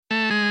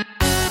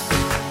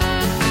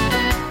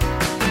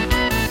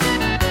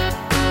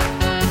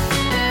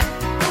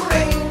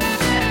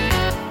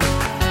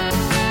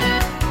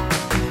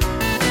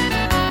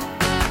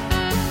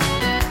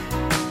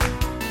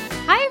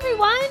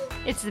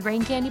the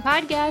Brain Candy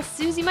Podcast.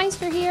 Susie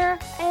Meister here.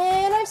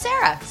 And I'm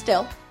Sarah,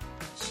 still.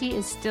 She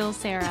is still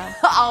Sarah.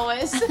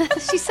 Always.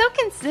 She's so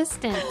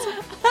consistent.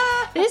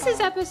 This is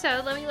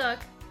episode, let me look.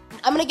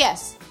 I'm going to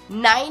guess,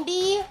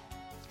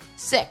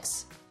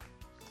 96.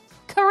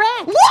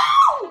 Correct.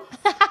 Woo!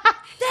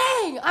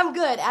 Dang, I'm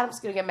good. Adam's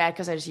going to get mad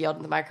because I just yelled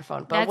in the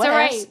microphone. But that's all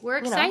right. We're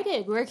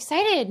excited. We're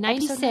excited.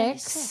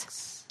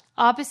 96.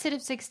 Opposite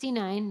of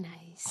 69.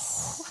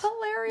 Nice. Oh,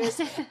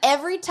 hilarious.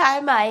 Every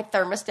time my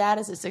thermostat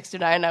is at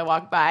 69 and I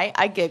walk by,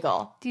 I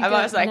giggle. I'm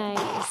always like,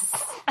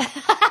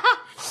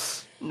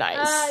 nice.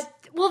 Nice.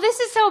 Well, this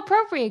is so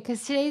appropriate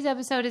because today's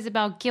episode is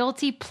about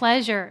guilty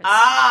pleasures.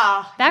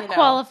 That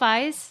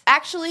qualifies.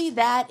 Actually,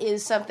 that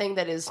is something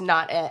that is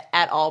not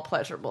at all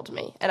pleasurable to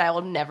me, and I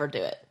will never do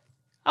it.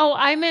 Oh,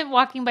 I meant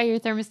walking by your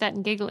thermostat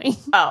and giggling.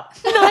 Oh,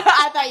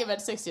 I thought you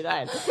meant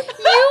 69. You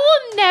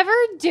will never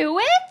do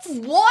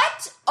it?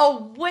 What a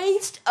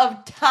waste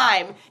of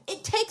time.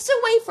 It takes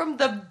away from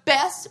the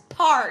best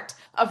part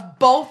of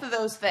both of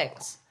those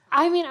things.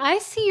 I mean, I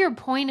see your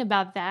point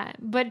about that,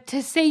 but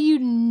to say you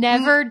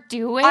never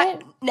do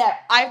it?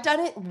 I've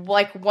done it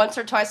like once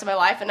or twice in my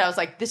life, and I was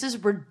like, this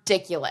is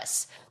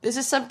ridiculous. This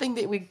is something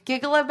that we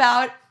giggle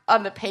about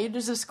on the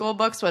pages of school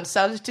books when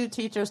substitute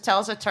teachers tell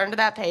us to turn to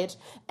that page,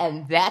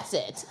 and that's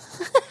it.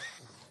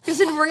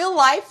 Because in real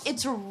life,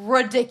 it's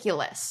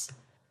ridiculous.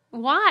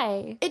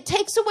 Why? It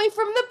takes away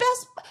from the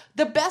best.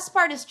 The best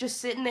part is just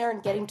sitting there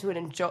and getting to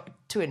enjoy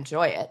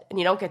it, and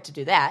you don't get to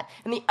do that.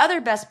 And the other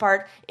best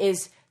part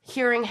is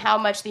hearing how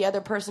much the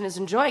other person is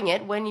enjoying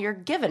it when you're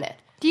given it.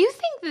 Do you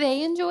think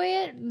they enjoy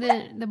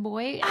it, the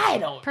boy? I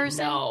don't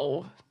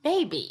know.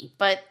 Maybe,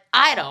 but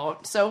I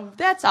don't. So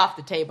that's off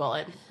the table,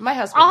 and my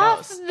husband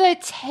knows. Off the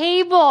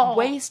table.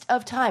 Waste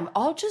of time.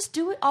 I'll just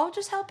do it. I'll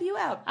just help you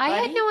out, buddy. I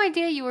had no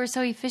idea you were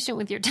so efficient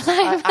with your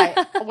time.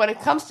 When it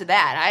comes to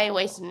that, I ain't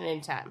wasting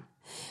any time.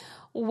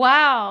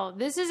 Wow,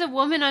 this is a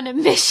woman on a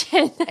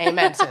mission.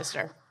 Amen,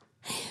 sister.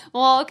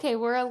 Well, okay,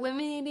 we're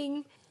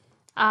eliminating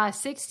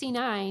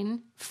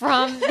 69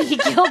 from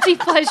the guilty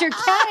pleasure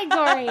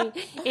category.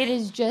 It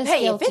is just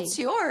guilty. If it's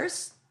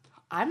yours,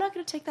 I'm not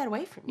going to take that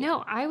away from you.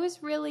 No, I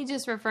was really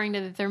just referring to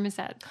the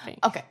thermostat thing.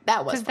 Okay,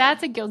 that was because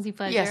that's a guilty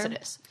pleasure. Yes, it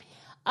is.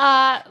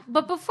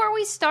 But before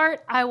we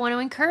start, I want to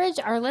encourage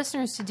our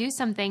listeners to do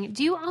something.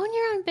 Do you own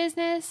your own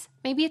business?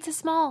 Maybe it's a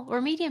small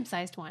or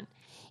medium-sized one.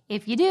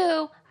 If you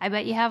do, I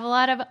bet you have a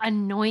lot of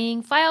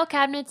annoying file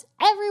cabinets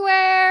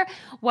everywhere.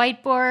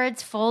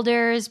 Whiteboards,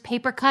 folders,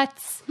 paper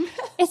cuts.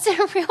 It's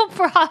a real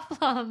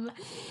problem.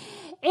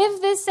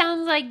 If this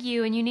sounds like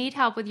you and you need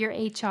help with your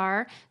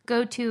HR,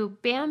 go to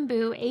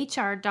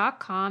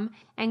bamboohr.com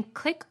and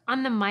click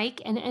on the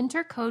mic and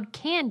enter code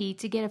CANDY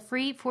to get a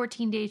free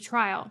 14-day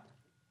trial.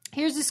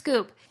 Here's the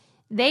scoop.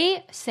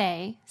 They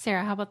say,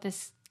 Sarah, how about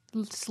this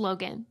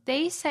slogan?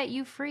 They set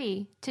you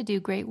free to do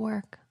great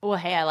work. Well,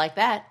 hey, I like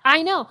that.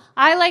 I know.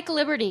 I like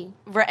liberty.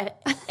 Right.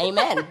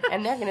 Amen.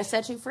 And they're going to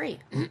set you free.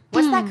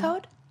 What's that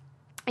code?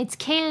 It's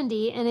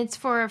CANDY, and it's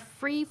for a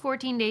free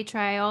 14-day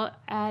trial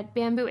at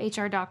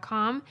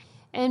bamboohr.com.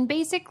 And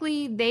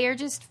basically, they are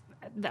just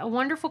a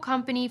wonderful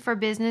company for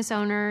business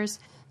owners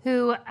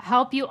who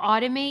help you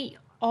automate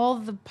all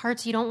the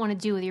parts you don't want to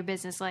do with your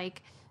business,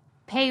 like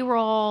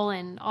payroll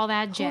and all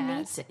that jazz. Who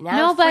needs it?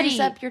 Now Nobody. It frees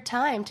up your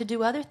time to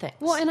do other things.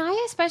 Well, and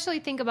I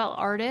especially think about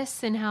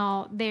artists and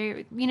how they're,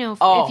 if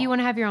you want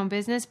to have your own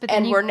business, but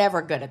then we're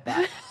never good at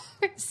that.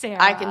 Sarah.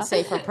 I can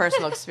say from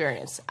personal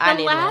experience. I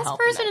need the a little last help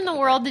person in the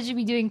world that should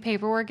be doing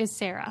paperwork is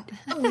Sarah.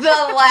 The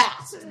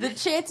last. The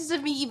chances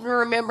of me even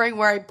remembering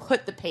where I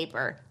put the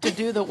paper to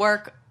do the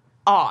work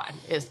on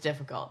is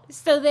difficult.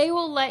 So they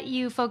will let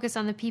you focus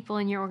on the people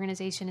in your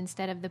organization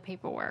instead of the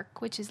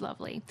paperwork, which is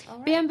lovely.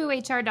 Right.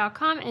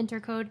 Bamboohr.com, enter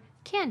code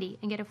CANDY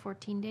and get a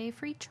 14-day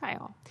free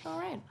trial. All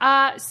right.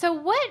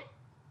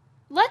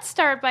 Let's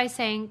start by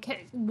saying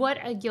what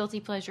a guilty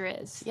pleasure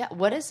is. Yeah,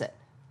 what is it?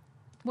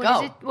 What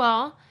is it?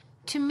 Well,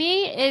 to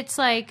me, it's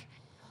like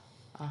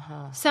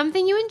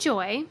something you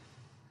enjoy,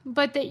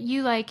 but that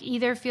you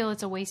either feel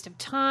it's a waste of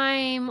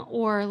time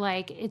or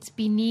it's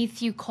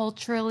beneath you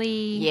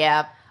culturally.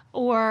 Yep.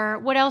 Or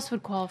what else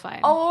would qualify?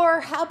 Or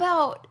how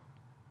about,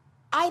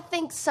 I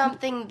think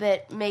something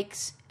that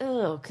makes,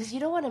 because you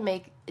don't want to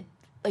make,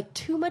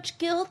 too much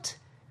guilt.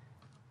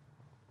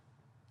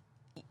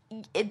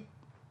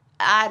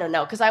 I don't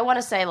know, because I want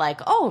to say,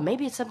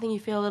 maybe it's something you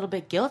feel a little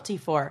bit guilty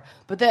for.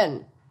 But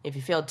then, if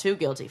you feel too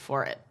guilty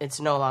for it,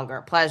 it's no longer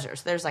a pleasure.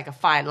 So there's a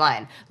fine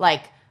line.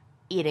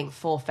 Eating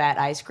full-fat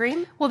ice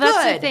cream, well,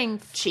 that's good. The thing.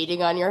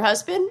 Cheating on your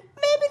husband,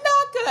 maybe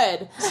not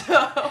good.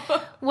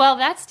 So. Well,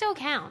 that still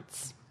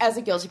counts. As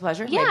a guilty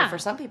pleasure, maybe for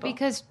some people.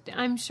 Because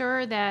I'm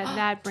sure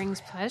that brings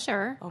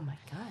pleasure. Oh my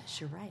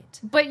gosh, you're right.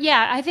 But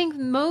yeah, I think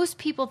most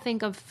people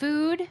think of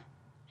food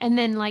and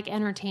then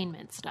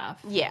entertainment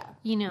stuff. Yeah.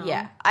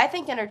 Yeah. I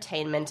think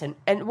entertainment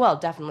and well,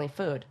 definitely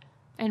food.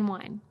 And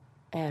wine.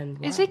 And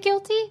wine. Is it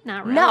guilty?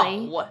 Not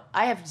really. No.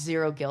 I have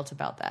zero guilt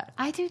about that.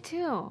 I do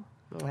too.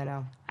 I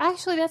know.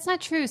 Actually, that's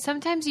not true.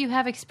 Sometimes you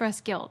have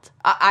expressed guilt.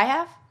 I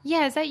have?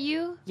 Yeah, is that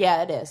you?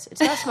 Yeah, it is. It's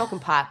not smoking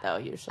pot, though,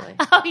 usually.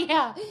 Oh,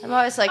 yeah. I'm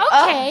always like,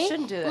 Okay, I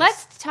shouldn't do this.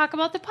 let's talk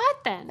about the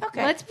pot then.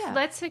 Okay,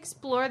 Let's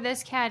explore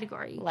this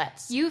category.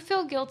 Let's. You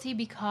feel guilty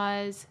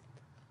because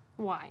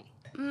why?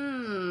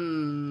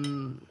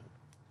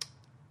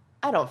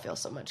 I don't feel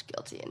so much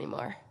guilty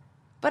anymore.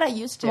 But I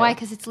used to. Why?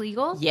 Because it's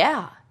legal?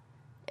 Yeah.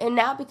 And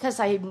now because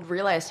I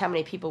realized how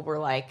many people were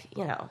like,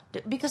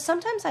 because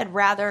sometimes I'd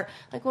rather,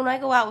 like when I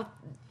go out with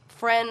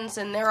friends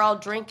and they're all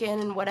drinking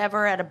and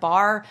whatever at a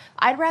bar,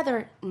 I'd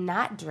rather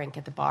not drink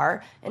at the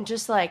bar and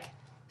just like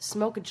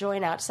smoke a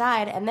joint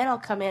outside, and then I'll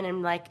come in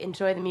and like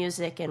enjoy the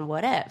music and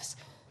whatevs.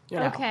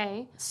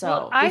 Okay.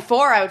 So Well,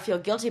 before I would feel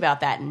guilty about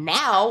that.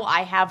 Now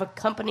I have a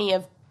company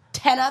of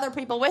 10 other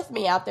people with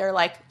me out there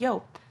like,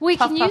 yo, Wait,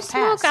 puff, can you puff,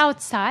 smoke pass.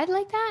 outside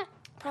like that?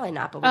 Probably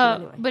not, but we do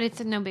anyway. But it's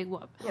no big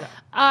whoop. You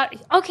know.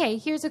 Okay,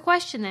 here's a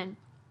question then.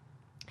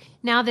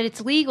 Now that it's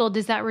legal,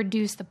 does that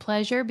reduce the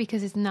pleasure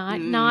because it's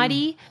not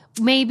naughty?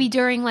 Maybe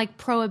during like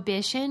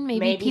Prohibition,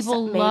 maybe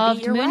people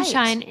loved you're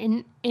moonshine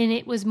right. and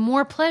it was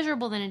more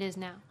pleasurable than it is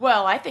now.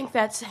 Well, I think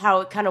that's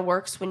how it kind of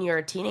works when you're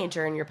a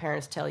teenager and your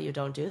parents tell you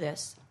don't do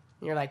this.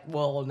 And you're like,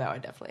 well, now I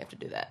definitely have to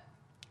do that.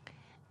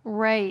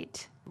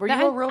 Right. Were you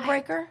a rule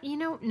breaker?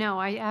 No,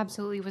 I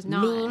absolutely was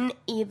not. Me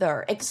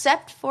either,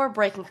 except for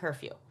breaking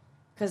curfew.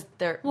 Because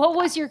What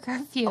was your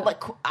curfew?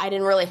 like, I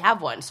didn't really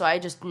have one, so I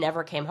just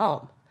never came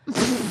home.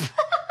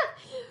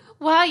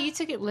 Wow, you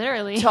took it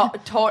literally. I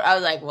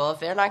was like, well, if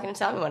they're not going to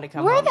tell me when to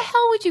come Where home. the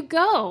hell would you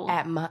go?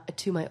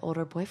 To my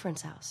older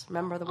boyfriend's house.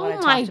 Remember the one Oh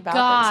I my talked about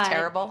God. that was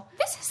terrible?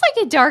 This is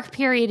like a dark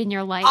period in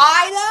your life.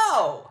 I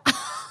know!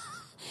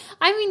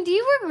 I mean, do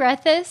you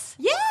regret this?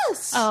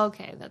 Yes! Oh,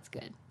 okay, that's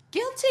good.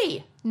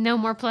 Guilty. No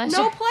more pleasure.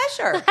 No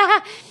pleasure.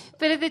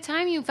 But at the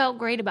time, you felt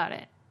great about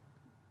it.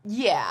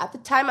 Yeah, at the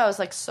time I was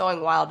like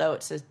sowing wild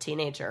oats as a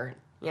teenager.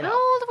 How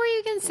old were you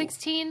again?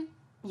 16?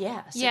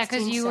 Yeah. Yeah, because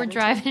 16, you were 17.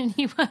 driving and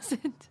he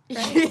wasn't.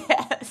 Right?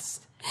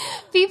 Yes.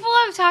 People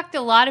have talked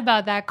a lot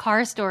about that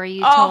car story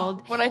you Oh,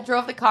 told. when I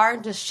drove the car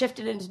and just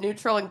shifted into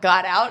neutral and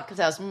got out because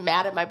I was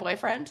mad at my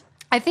boyfriend.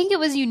 I think it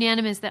was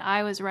unanimous that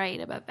I was right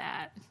about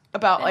that.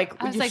 About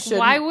like, I was you like, shouldn't-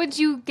 why would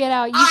you get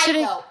out? You I should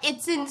have. know.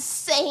 It's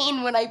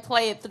insane when I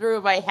play it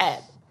through my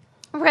head.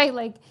 Right,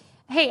 like,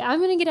 hey, I'm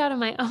going to get out of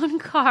my own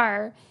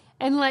car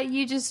and let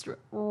you just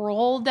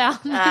roll down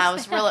this I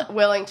was hill.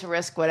 willing to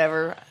risk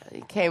whatever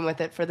came with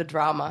it for the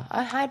drama.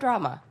 High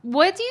drama.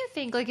 What do you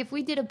think? Like, if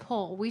we did a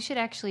poll, we should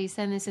actually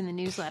send this in the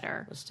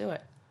newsletter. Let's do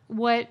it.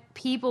 What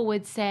people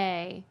would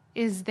say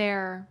is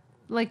there,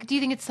 like, do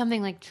you think it's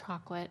something like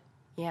chocolate?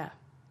 Yeah.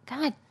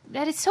 God,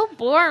 that is so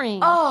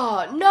boring.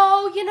 Oh,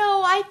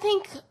 no, I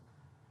think...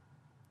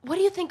 What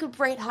do you think would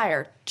rate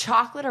higher?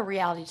 Chocolate or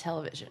reality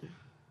television?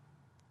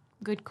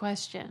 Good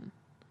question.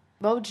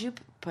 What would you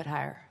put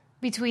higher?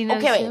 Between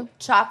those Okay, two? wait.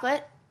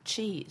 Chocolate,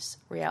 cheese,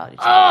 reality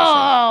television.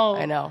 Oh!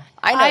 I know.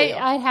 I know you.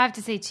 I'd have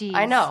to say cheese.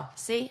 I know.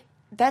 See?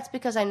 That's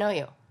because I know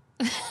you.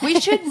 We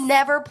should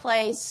never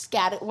play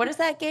what is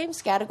that game?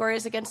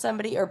 Categories against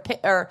somebody or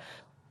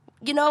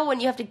when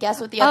you have to guess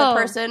with the other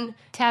person.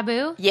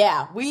 Taboo?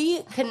 Yeah,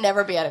 we can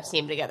never be on a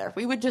team together.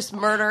 We would just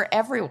murder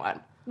everyone.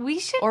 We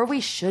should. Or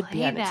we should be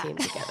play on a that. team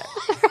together.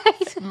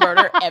 Right.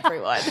 Murder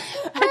everyone.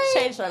 I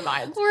changed my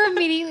mind. We're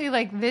immediately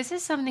like, this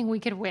is something we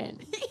could win.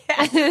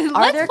 Are Let's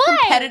there play.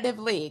 competitive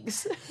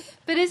leagues?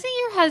 But isn't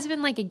your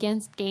husband like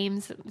against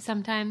games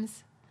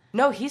sometimes?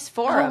 No, he's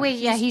for Oh them. wait,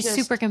 yeah, he's just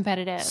super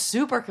competitive.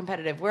 super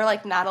competitive. We're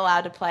like not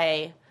allowed to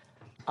play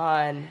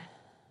on,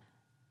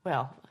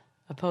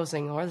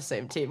 opposing or the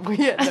same team.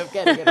 We end up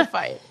getting in a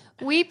fight.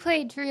 We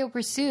played Trivial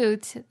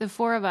Pursuit, the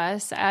four of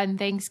us, on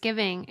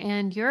Thanksgiving,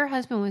 and your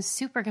husband was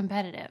super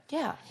competitive.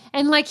 Yeah.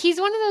 And like he's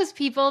one of those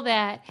people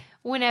that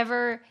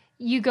whenever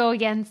you go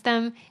against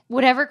them,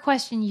 whatever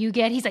question you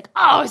get, he's like,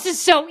 "Oh, this is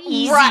so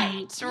easy."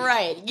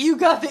 Right. You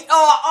got the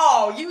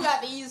you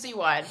got the easy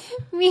one.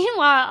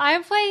 Meanwhile,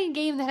 I'm playing a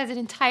game that has an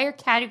entire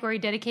category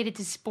dedicated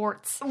to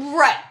sports.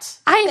 Right.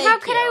 How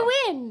could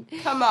I win?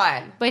 Come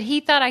on. But he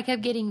thought I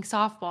kept getting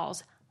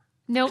softballs.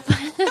 Nope.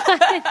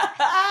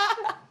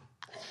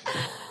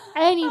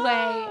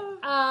 Anyway,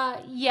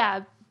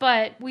 yeah,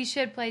 but we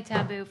should play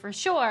Taboo for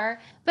sure.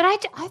 But I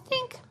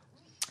think,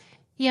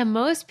 yeah,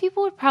 most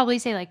people would probably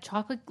say like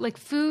chocolate, like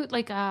food,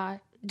 like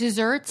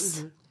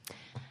desserts,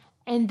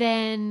 and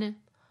then,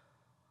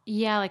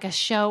 yeah, like a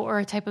show or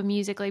a type of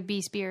music like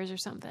B. Spears or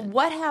something.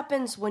 What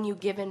happens when you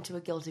give in to a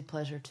guilty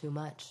pleasure too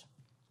much?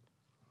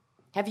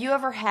 Have you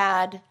ever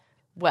had,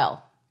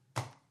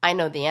 I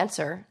know the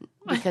answer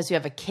because you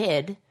have a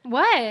kid.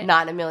 What?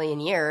 Not in a million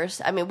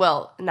years. I mean,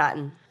 not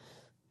in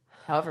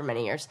however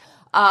many years.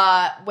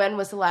 When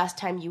was the last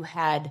time you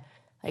had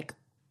like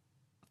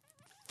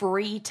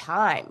free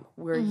time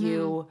where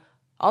you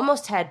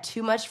almost had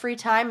too much free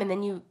time and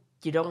then you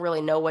don't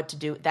really know what to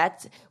do?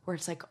 That's where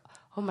it's like,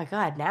 oh my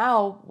God,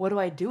 now what do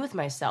I do with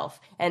myself?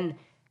 And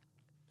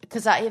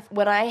because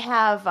when I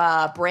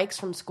have breaks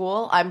from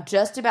school, I'm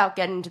just about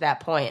getting to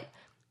that point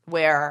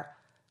where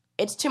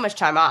it's too much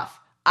time off.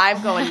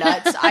 I'm going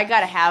nuts. I got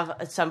to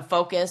have some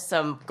focus,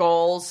 some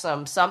goals,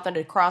 something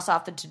to cross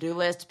off the to-do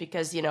list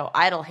because,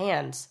 idle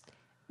hands.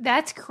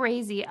 That's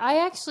crazy.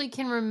 I actually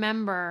can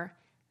remember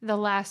the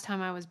last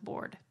time I was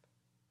bored.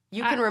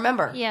 You can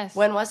remember? Yes.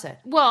 When was it?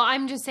 Well,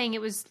 I'm just saying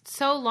it was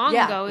so long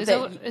ago.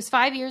 It was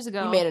 5 years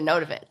ago. You made a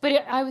note of it.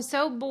 But I was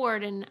so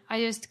bored, and I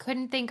just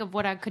couldn't think of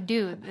what I could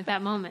do at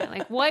that moment.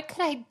 Like, what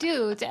could I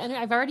do? And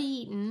I've already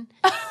eaten.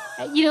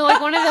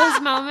 Like one of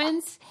those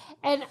moments.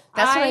 And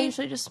that's when I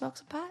usually just smoke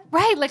some pot.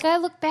 Right. Like, I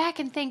look back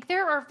and think,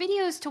 there are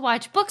videos to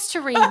watch, books to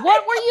read.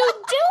 What were you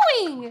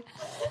doing? Now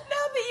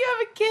that you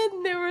have a kid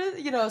and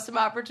there was, some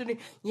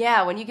opportunity.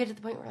 Yeah, when you get to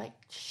the point where you're like,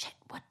 shit,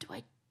 what do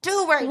I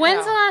do right now?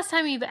 When's the last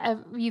time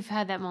you've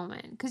had that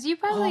moment? Because you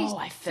probably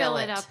I fill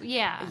it up.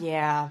 Yeah.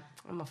 Yeah.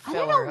 I'm a filler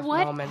I don't know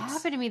what moments.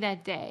 happened to me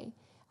that day.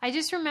 I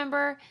just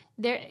remember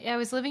I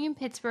was living in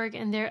Pittsburgh,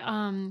 and there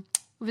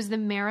it was the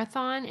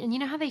marathon, and you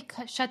know how they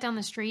shut down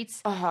the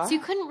streets? Uh-huh. So you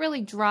couldn't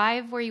really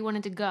drive where you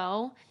wanted to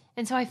go.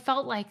 And so I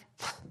felt like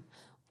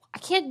I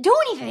can't do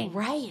anything.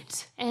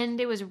 Right. And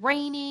it was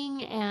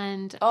raining,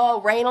 and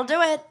rain will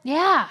do it.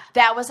 yeah.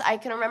 I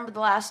can remember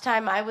the last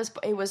time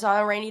it was on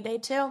a rainy day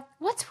too.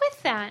 What's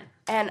with that?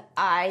 And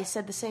I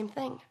said the same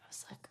thing. I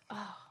was like,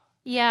 oh.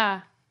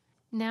 Yeah.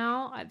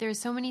 Now there's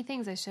so many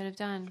things I should have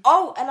done.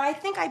 Oh, and I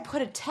think I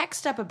put a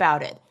text up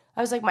about it. I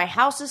was like, my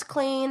house is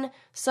clean.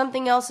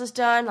 Something else is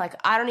done. Like,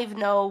 I don't even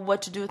know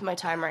what to do with my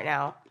time right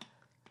now.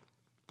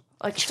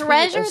 Like,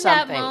 treasure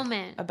that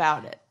moment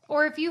about it.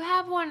 Or if you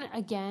have one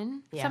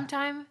again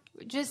sometime,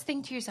 just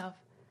think to yourself,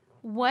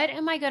 what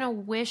am I going to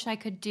wish I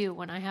could do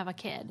when I have a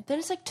kid? Then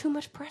it's like too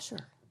much pressure.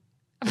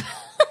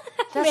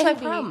 That's my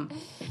problem.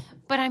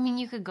 But I mean,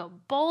 you could go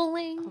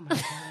bowling. Oh my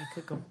God, I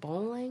could go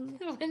bowling.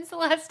 When's the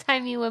last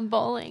time you went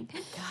bowling?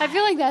 I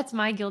feel like that's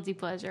my guilty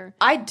pleasure.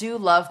 I do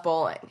love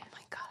bowling. Oh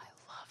my God, I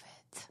love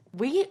it.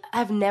 We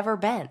have never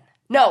been.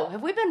 No,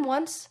 have we been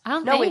once? I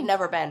don't No, think. we've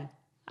never been.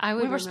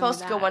 We were supposed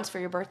to go once for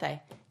your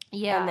birthday.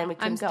 Yeah, and then we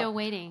couldn't I'm go. still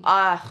waiting.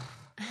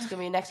 It's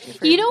gonna be next year.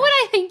 For You know what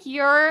I think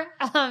your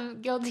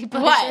guilty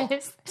pleasure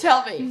is?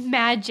 Tell me.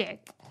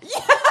 Magic. Yeah.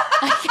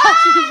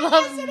 I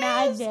love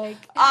magic.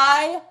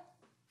 I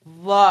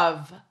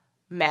love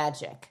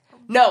magic.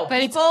 No,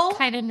 But people, it's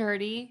kind of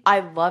nerdy. I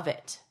love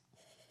it.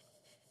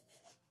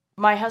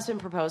 My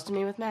husband proposed to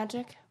me with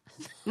magic.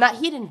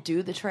 He didn't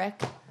do the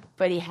trick,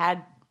 but he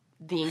had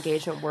the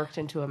engagement worked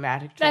into a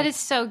magic trick. That is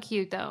so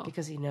cute, though.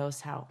 Because he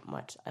knows how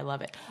much I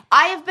love it.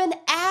 I have been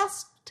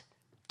asked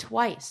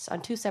twice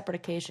on 2 separate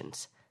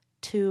occasions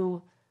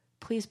to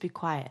please be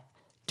quiet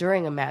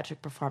during a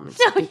magic performance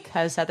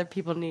because other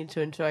people need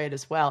to enjoy it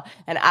as well.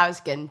 And I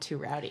was getting too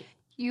rowdy.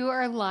 You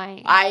are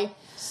lying.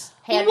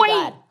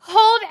 Wait,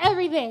 hold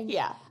everything.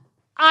 Yeah.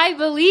 I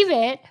believe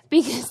it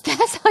because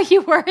that's how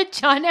you were at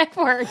John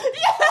Edward.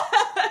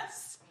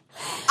 Yes.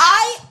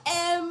 I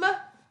am.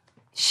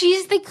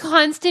 She's the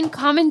constant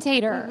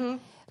commentator. Mm-hmm.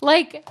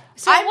 Like,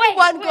 so I'm the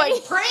one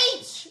going,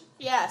 preach.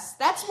 Yes,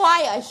 that's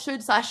why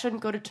I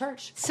shouldn't go to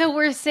church. So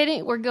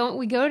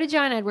we go to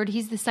John Edward.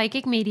 He's the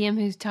psychic medium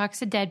who talks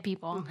to dead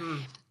people. Mm-hmm.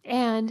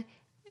 And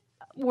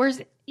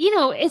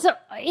it's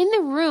in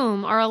the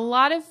room are a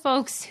lot of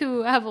folks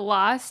who have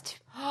lost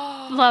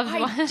loved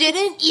ones. I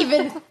didn't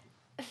even.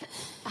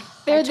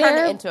 They're turned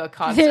there it into a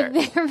concert.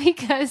 They're there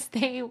because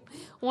they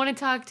want to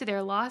talk to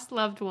their lost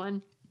loved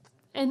one.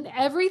 And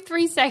every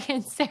 3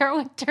 seconds, Sarah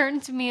would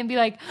turn to me and be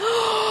like,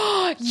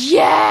 oh,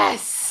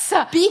 yes!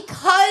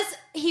 Because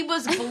he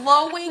was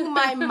blowing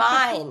my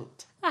mind.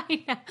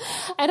 I know.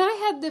 And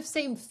I had the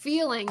same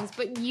feelings,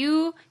 but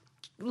you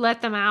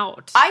let them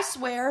out. I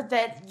swear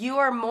that you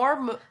are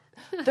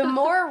the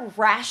more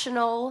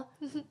rational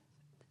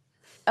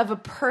of a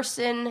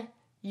person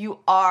you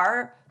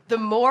are, the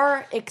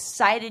more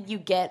excited you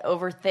get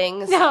over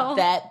things No.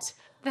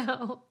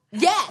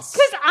 Yes!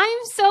 Because I'm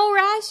so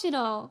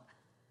rational.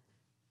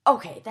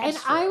 Okay, that's And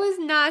true. I was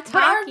not But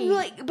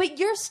talking. but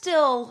you're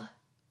still,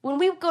 when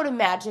we go to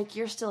magic,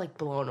 you're still like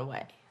blown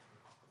away.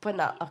 But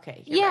not,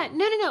 okay. Yeah, right.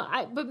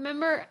 no. But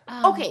remember.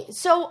 Okay,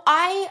 so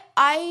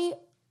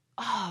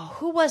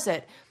who was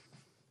it?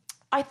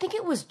 I think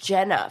it was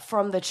Jenna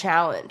from The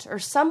Challenge, or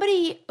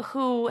somebody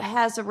who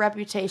has a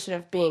reputation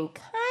of being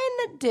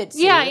kind of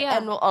ditzy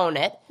and will own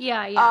it.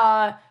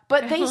 Yeah.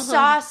 But they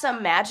saw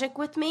some magic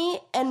with me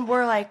and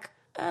were like,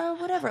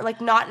 whatever.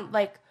 Like, not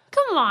like.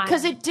 Come on.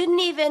 Because it didn't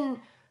even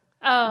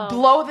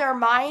blow their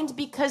mind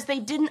because they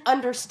didn't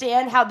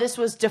understand how this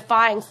was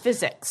defying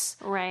physics.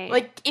 Right.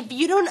 Like, if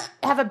you don't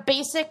have a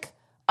basic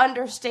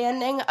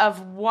understanding of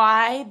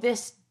why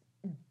this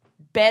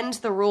bends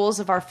the rules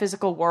of our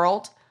physical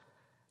world.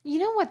 You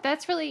know what?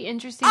 That's really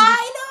interesting.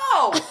 I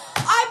know!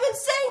 I've been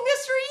saying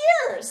this for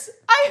years.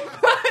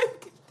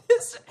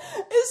 This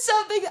is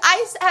something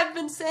I have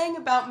been saying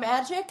about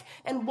magic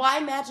and why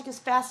magic is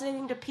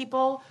fascinating to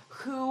people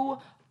who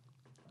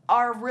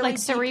are really Like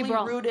deeply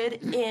cerebral.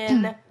 rooted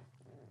in,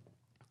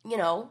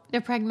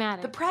 They're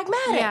pragmatic. the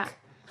pragmatic. Yeah.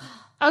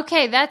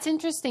 Okay, that's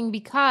interesting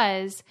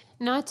because,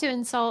 not to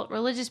insult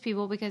religious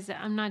people because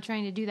I'm not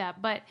trying to do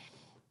that, but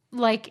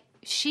like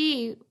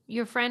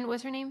your friend,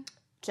 what's her name?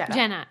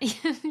 Jenna.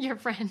 Your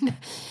friend,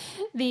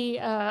 the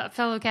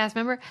fellow cast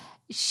member,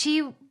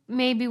 she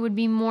maybe would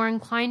be more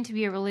inclined to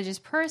be a religious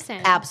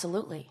person.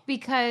 Absolutely.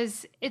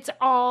 Because it's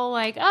all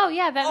like, oh,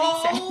 yeah, that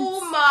makes sense.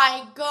 Oh,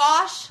 my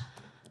gosh.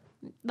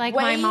 Like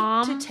Way my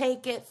mom. to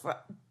take it for...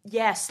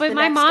 Yes. But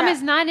my mom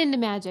is not into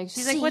magic.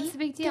 She's like, what's the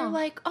big deal? They're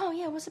like, oh,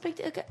 yeah, what's the big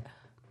deal? Okay.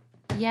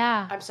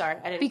 Yeah. I'm sorry.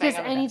 I didn't Because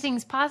bang on my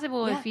anything's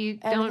possible if you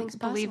don't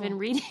believe in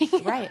reading.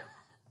 Right.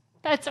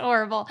 That's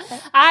horrible.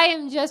 I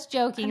am just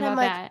joking And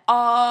about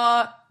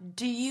I'm like,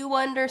 do you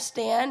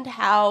understand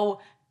how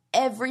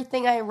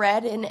everything I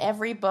read in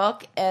every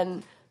book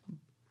and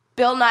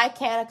Bill Nye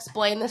can't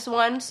explain this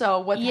one, so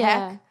what the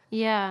heck?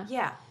 Yeah.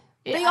 Yeah.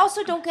 They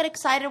also don't get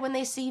excited when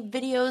they see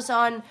videos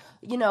on,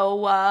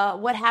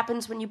 what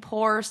happens when you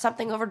pour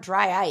something over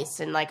dry ice.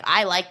 And,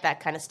 I like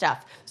that kind of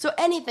stuff. So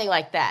anything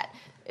like that.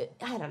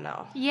 I don't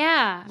know.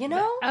 Yeah. You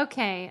know?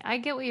 Okay. I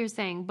get what you're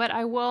saying. But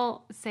I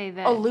will say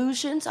that.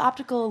 Illusions,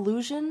 optical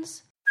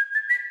illusions.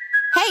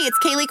 Hey, it's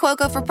Kaylee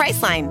Cuoco for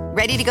Priceline.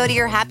 Ready to go to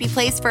your happy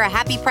place for a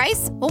happy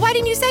price? Well, why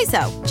didn't you say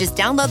so? Just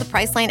download the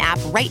Priceline app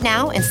right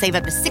now and save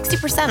up to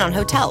 60% on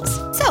hotels.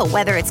 So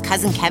whether it's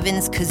Cousin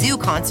Kevin's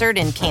Kazoo Concert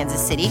in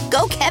Kansas City,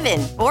 go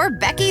Kevin, or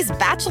Becky's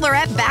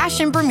Bachelorette Bash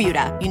in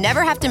Bermuda, you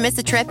never have to miss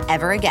a trip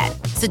ever again.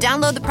 So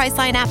download the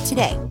Priceline app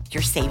today.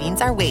 Your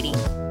savings are waiting.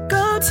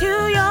 Go to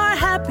your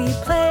happy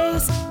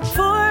place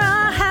for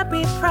a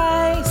happy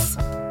price.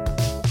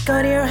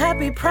 Go to your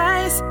happy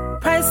price,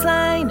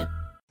 Priceline.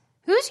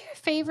 Who's your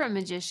favorite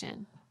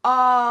magician?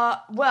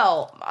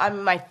 Well,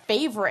 my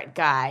favorite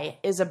guy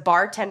is a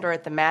bartender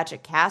at the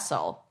Magic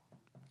Castle.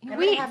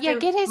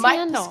 Get his Mike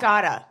handle.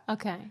 Piscotta.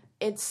 Okay.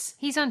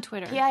 He's on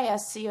Twitter.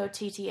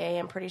 Piscotta.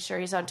 I'm pretty sure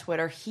he's on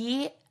Twitter.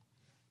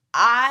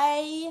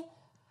 I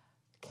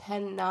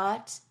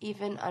cannot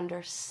even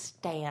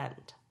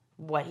understand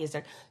what he's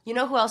done. You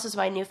know who else is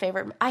my new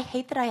favorite? I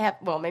hate that I have.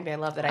 Well, maybe I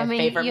love that I have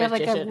favorite you have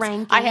magicians. like a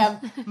ranking. I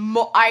have.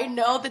 I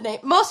know the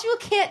name. Most people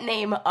can't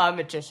name a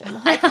magician.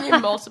 I can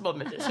name multiple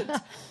magicians.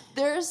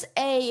 There's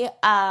a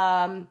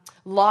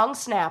long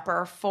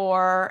snapper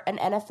for an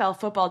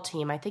NFL football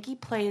team. I think he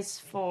plays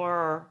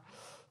for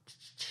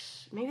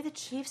maybe the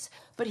Chiefs,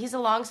 but he's a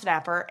long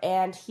snapper,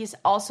 and he's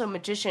also a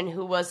magician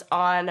who was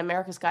on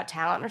America's Got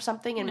Talent or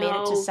something and made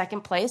it to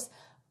second place.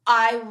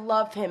 I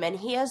love him, and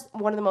he has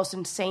one of the most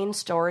insane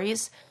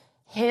stories.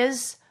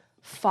 His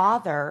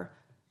father,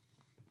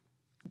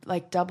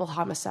 double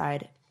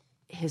homicide,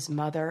 his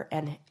mother,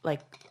 and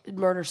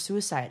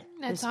murder-suicide.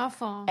 That's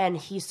awful. And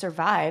he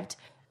survived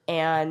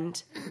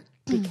and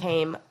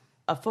became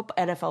a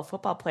NFL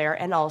football player,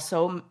 and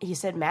also, he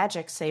said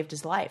magic saved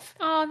his life.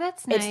 Oh,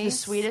 that's nice. It's the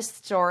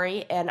sweetest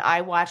story, and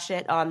I watched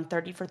it on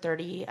 30 for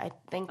 30, I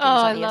think.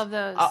 I love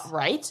those.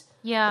 Right?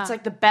 Yeah.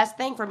 It's the best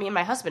thing for me and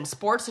my husband.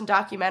 Sports and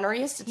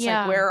documentaries. It's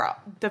where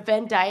the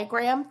Venn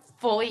diagram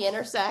fully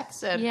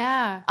intersects. And,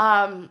 yeah.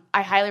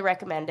 I highly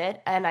recommend it,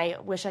 and I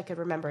wish I could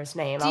remember his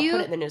name. I'll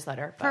put it in the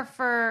newsletter. But.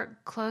 Prefer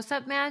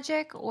close-up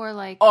magic or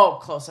Oh,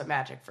 close-up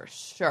magic for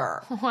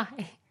sure.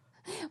 Why?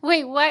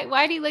 Wait,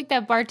 why do you like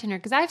that bartender?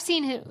 Because I've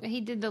seen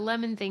he did the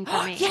lemon thing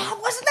for me. Yeah,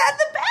 wasn't that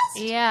the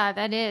best? Yeah,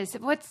 that is.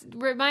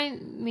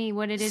 Remind me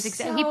what it is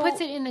exactly. He puts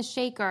it in the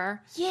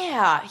shaker.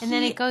 Yeah. And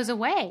then it goes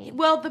away.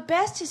 Well, the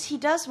best is he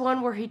does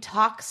one where he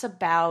talks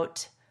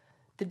about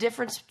the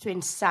difference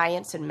between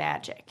science and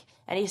magic.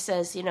 And he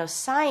says,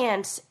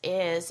 science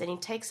is, and he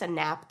takes a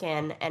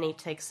napkin and he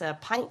takes a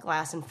pint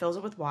glass and fills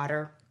it with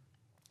water,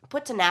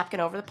 puts a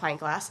napkin over the pint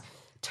glass,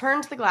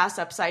 turns the glass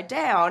upside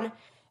down,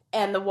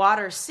 and the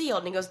water is sealed.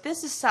 And he goes,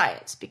 this is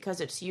science because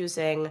it's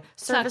using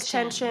surface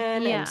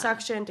tension and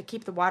suction to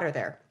keep the water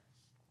there.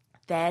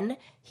 Then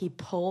he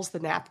pulls the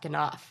napkin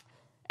off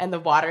and the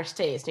water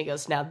stays. And he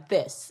goes, now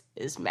this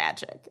is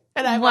magic.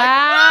 And I'm like,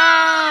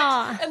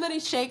 what? And then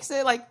he shakes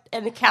it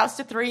and it counts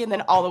to 3 and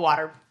then all the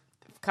water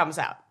comes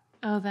out.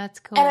 Oh, that's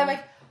cool. And I'm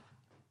like,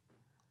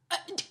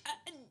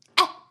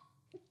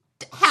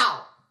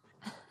 how?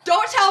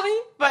 Don't tell me,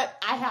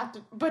 but I have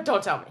to, but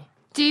don't tell me.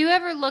 Do you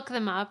ever look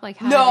them up?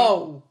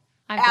 No.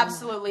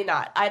 Absolutely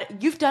not.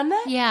 You've done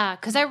that? Yeah,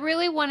 because I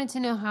really wanted to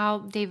know how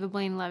David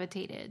Blaine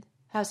levitated.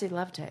 How's he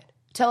levitate?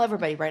 Tell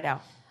everybody right now.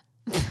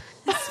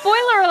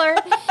 Spoiler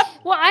alert.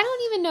 Well, I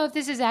don't even know if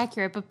this is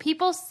accurate, but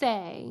people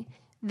say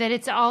that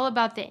it's all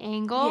about the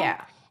angle.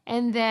 Yeah.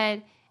 And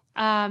that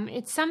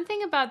it's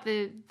something about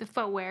the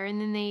footwear, and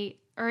then they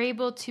are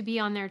able to be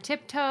on their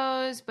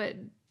tiptoes, but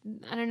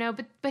I don't know.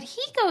 But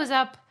he goes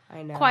up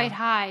quite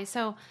high,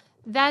 so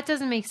that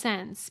doesn't make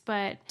sense.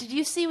 But did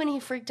you see when he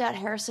freaked out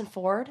Harrison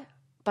Ford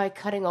by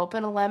cutting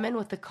open a lemon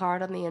with the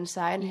card on the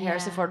inside? And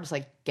Harrison Ford was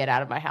like, get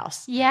out of my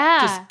house. Yeah.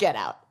 Just get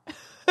out.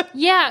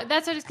 Yeah,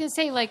 that's what I was going to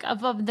say.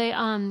 Of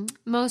the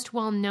most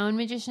well-known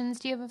magicians,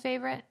 do you have a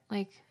favorite?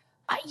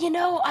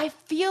 I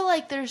feel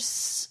like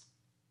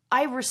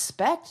I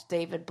respect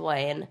David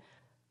Blaine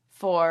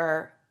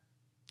for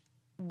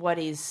what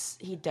he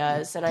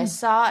does. And I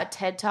saw a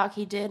TED Talk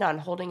he did on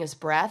holding his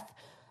breath.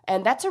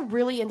 And that's a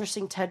really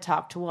interesting TED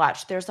Talk to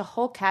watch. There's a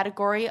whole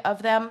category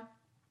of them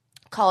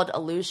called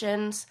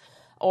illusions.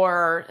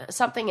 or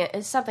something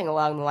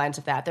along the lines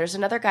of that. There's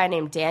another guy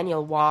named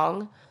Daniel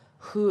Wong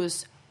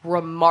who's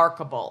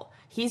remarkable.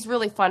 He's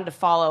really fun to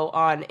follow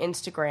on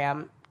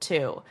Instagram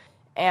too.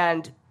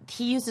 And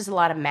he uses a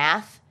lot of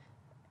math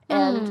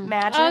and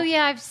magic. Oh,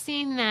 yeah, I've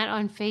seen that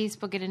on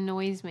Facebook. It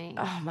annoys me.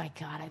 Oh, my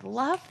God. I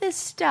love this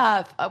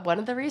stuff. One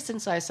of the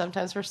reasons why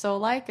sometimes we're so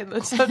alike and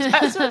then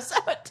sometimes we're so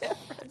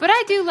different. But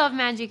I do love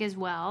magic as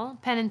well.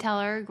 Penn and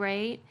Teller are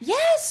great.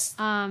 Yes.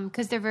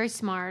 Because they're very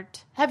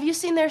smart. Have you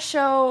seen their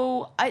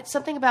show,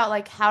 something about,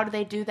 like, how do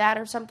they do that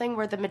or something,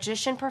 where the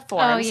magician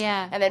performs. Oh,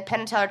 yeah. And then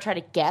Penn and Teller try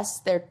to guess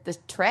the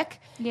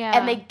trick. Yeah.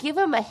 And they give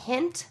them a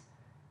hint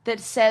that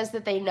says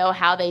that they know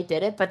how they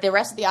did it, but the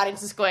rest of the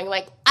audience is going,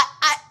 like,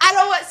 I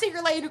don't know what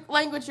secret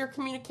language you're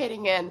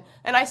communicating in,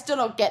 and I still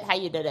don't get how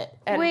you did it.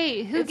 And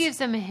wait, who gives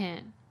them a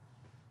hint?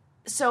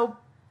 So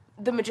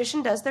the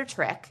magician does their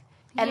trick,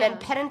 and then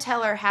Penn and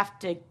Teller have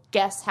to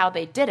guess how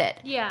they did it.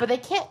 Yeah. But they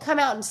can't come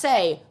out and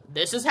say,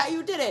 this is how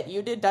you did it.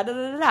 You did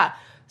da-da-da-da-da.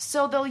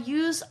 So they'll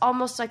use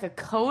almost like a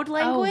code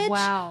language. Oh,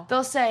 wow.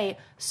 They'll say,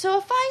 so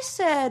if I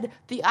said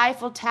the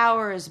Eiffel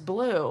Tower is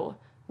blue,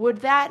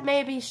 would that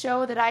maybe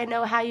show that I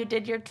know how you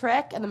did your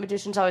trick? And the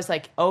magician's always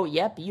like, oh,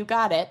 yep, you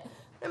got it.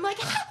 I'm like,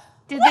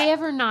 Did what? they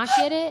ever not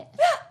get it?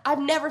 I've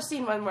never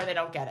seen one where they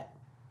don't get it.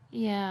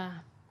 Yeah.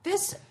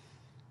 This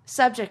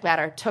subject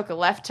matter took a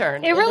left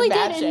turn. It really into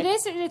did.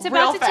 magic And it's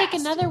about real to take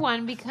fast. another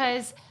one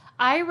because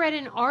I read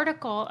an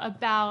article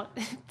about...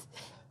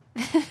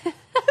 This is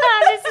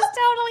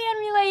totally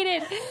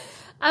unrelated.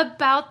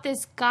 About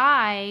this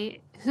guy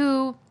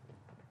who...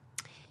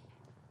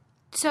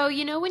 So,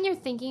 you know, when you're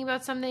thinking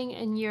about something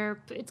and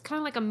it's kind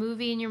of like a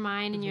movie in your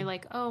mind and you're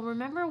like, oh,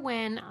 remember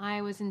when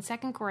I was in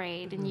second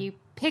grade and you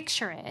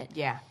picture it.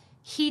 Yeah.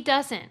 He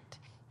doesn't.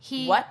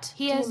 What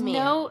He do you has mean?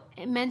 no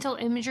mental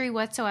imagery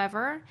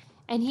whatsoever.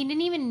 And he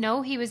didn't even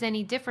know he was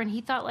any different.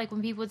 He thought, like,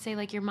 when people would say,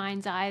 like, your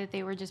mind's eye, that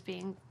they were just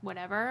being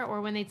whatever.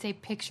 Or when they'd say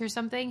picture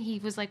something, he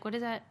was like, what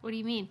is that? What do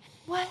you mean?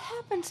 What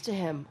happens to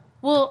him?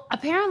 Well,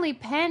 apparently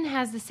Penn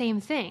has the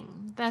same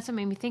thing. That's what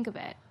made me think of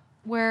it.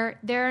 Where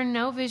there are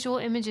no visual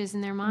images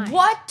in their mind.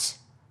 What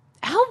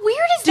How weird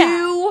is that?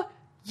 do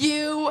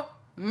you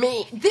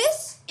mean?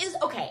 This is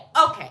okay.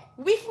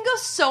 We can go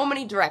so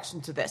many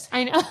directions with this.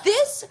 I know.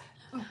 This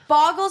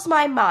boggles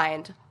my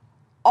mind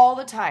all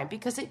the time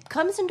because it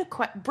brings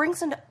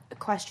into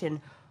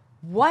question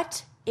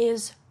what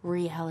is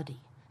reality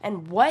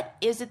and what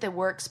is it that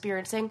we're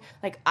experiencing.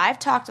 Like I've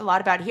talked a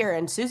lot about here,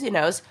 and Susie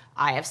knows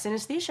I have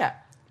synesthesia.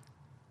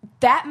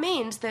 That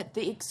means that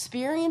the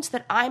experience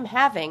that I'm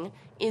having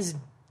is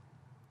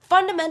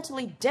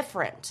fundamentally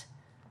different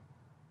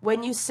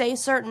when you say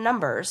certain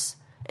numbers.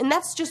 And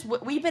that's just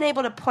what we've been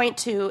able to point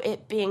to,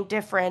 it being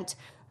different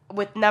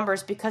with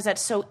numbers because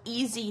that's so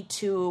easy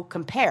to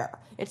compare.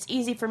 It's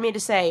easy for me to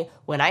say,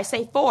 when I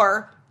say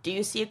 4, do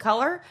you see a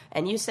color?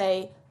 And you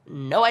say,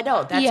 no, I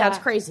don't. That sounds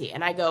crazy.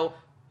 And I go,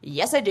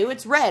 yes, I do.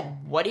 It's red.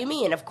 What do you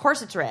mean? Of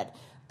course it's red.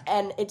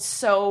 And it's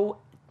so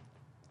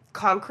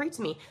concrete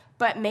to me.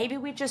 But maybe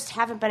we just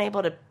haven't been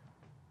able to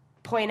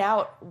point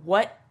out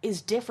what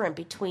is different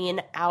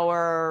between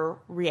our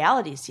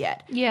realities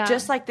yet. Yeah.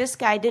 Just like this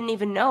guy didn't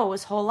even know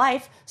his whole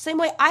life. Same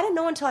way I didn't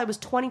know until I was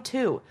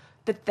 22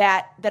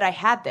 that I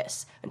had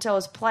this, until I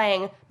was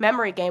playing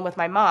memory game with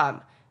my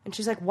mom. And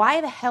she's like, why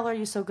the hell are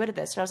you so good at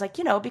this? And I was like,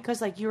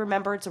 because like you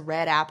remember it's a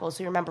red apple,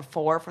 so you remember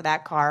 4 for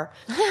that car.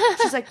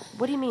 She's like,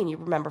 what do you mean you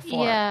remember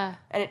 4? Yeah.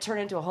 And it turned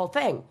into a whole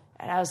thing.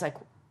 And I was like,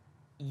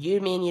 you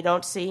mean you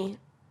don't see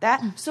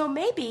that? So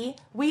maybe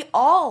we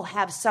all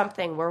have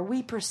something where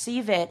we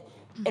perceive it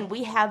and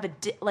we have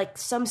like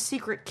some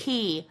secret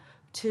key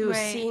to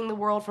seeing the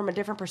world from a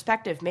different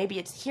perspective. Maybe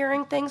it's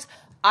hearing things.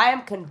 I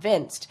am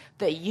convinced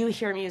that you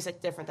hear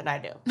music different than I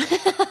do.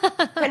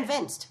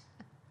 Convinced.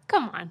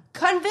 Come on.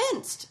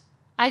 Convinced.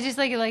 I just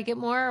like it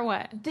more or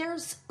what?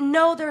 There's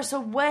a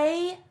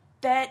way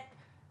that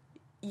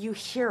you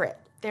hear it.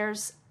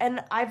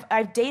 And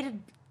I've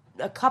dated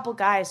a couple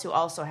guys who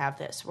also have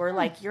this, where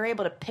like you're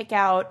able to pick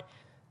out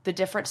the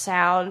different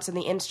sounds and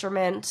the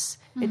instruments.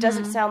 It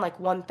doesn't sound like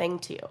one thing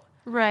to you.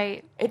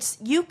 Right.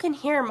 You can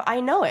hear,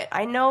 I know it.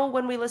 I know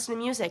when we listen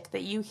to music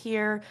that you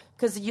hear,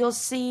 because you'll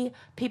see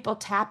people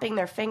tapping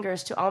their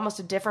fingers to almost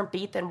a different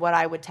beat than what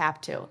I would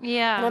tap to.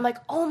 Yeah. And I'm like,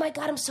 oh my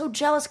God, I'm so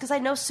jealous because I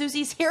know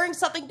Susie's hearing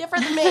something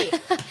different than me.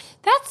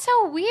 That's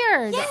so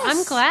weird. Yes.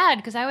 I'm glad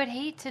because I would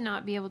hate to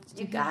not be able to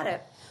do You got that.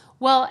 it.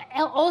 Well,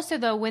 also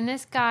though, when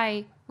this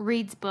guy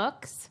reads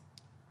books,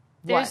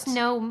 there's What?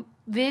 no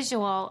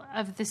visual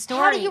of the story.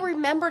 How do you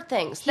remember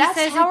things? He says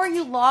How it's- are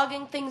you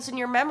logging things in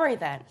your memory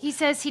then? He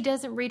says he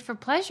doesn't read for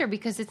pleasure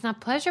because it's not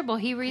pleasurable.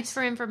 He reads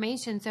for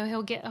information, so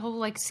he'll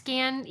like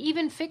scan,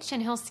 even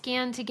fiction. He'll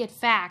scan to get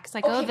facts,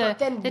 like But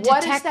then the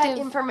what detective. does that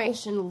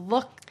information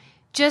look?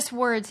 Just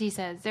words, he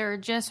says. There are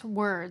just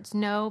words,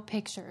 no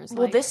pictures.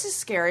 Well, this is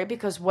scary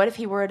because what if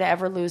he were to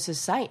ever lose his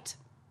sight?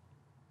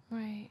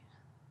 right.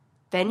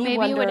 Then you Maybe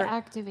wonder. it would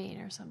activate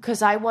or something.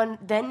 Because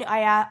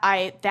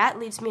that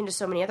leads me into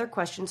so many other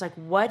questions. Like,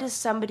 what is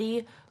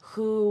somebody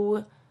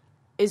who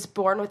is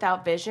born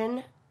without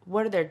vision?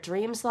 what are their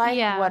dreams like?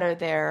 Yeah. What are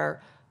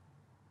their,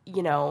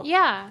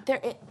 Yeah.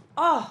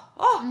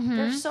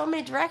 There's so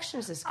many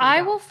directions this could I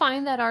go. will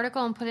find that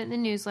article and put it in the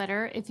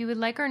newsletter. If you would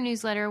like our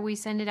newsletter, we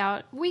send it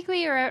out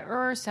weekly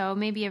or so,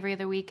 maybe every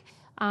other week.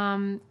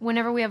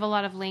 Whenever we have a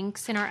lot of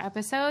links in our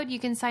episode, you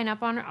can sign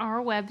up on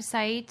our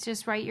website.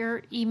 Just write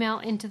your email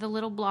into the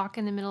little block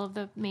in the middle of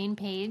the main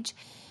page.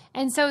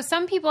 And so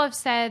some people have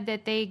said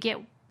that they get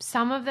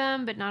some of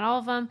them, but not all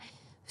of them.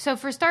 So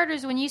for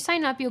starters, when you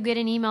sign up, you'll get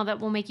an email that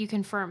will make you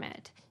confirm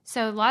it.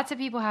 So lots of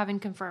people haven't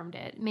confirmed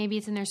it. Maybe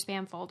it's in their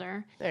spam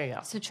folder. There you go.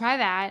 So try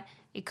that.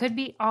 It could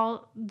be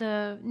all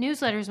the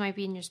newsletters might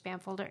be in your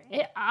spam folder.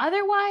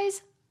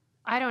 Otherwise,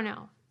 I don't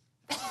know.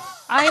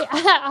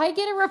 I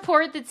get a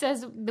report that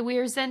says that we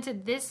were sent to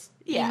this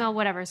email,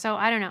 whatever. So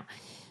I don't know.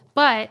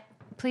 But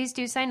please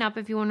do sign up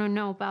if you want to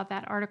know about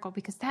that article,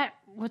 because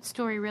what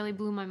story really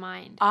blew my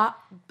mind.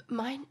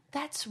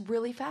 That's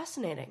really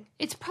fascinating.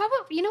 It's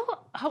probably,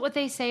 what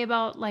they say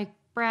about like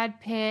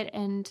Brad Pitt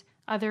and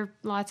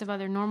lots of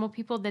other normal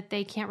people, that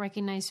they can't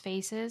recognize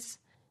faces.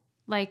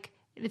 Like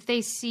if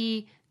they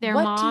see their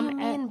mom. What do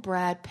you mean,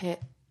 Brad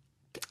Pitt?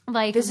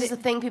 Like this is a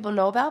thing people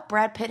know about?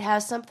 Brad Pitt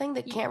has something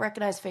that can't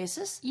recognize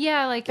faces?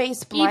 Yeah, like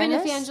face even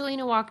if blindness?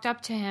 Angelina walked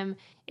up to him,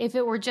 if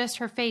it were just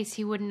her face,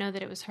 he wouldn't know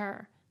that it was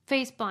her.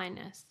 Face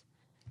blindness.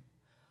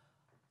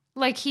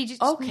 Like he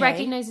just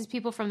recognizes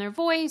people from their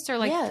voice or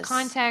like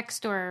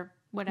context or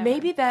whatever.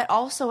 Maybe that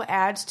also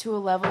adds to a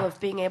level of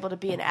being able to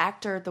be an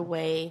actor the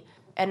way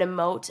and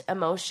emote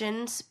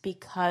emotions,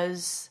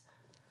 because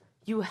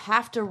you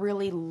have to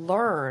really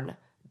learn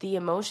the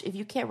emotion. If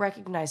you can't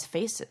recognize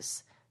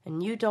faces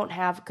and you don't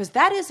have, because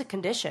that is a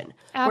condition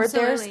where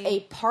there's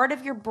a part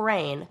of your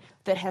brain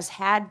that has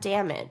had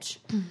damage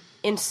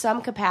in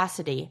some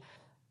capacity,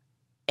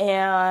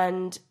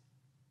 and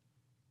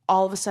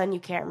all of a sudden you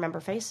can't remember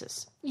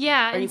faces.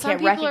 Yeah, or you and some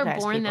can't people are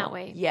recognize born people. that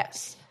way.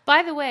 Yes.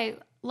 By the way,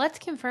 let's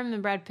confirm the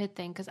Brad Pitt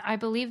thing, because I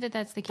believe that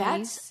that's the case.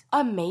 That's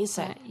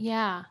amazing.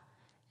 Yeah.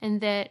 And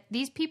that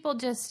these people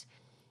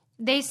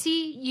they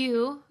see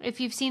you if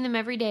you've seen them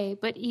every day,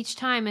 but each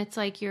time it's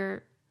like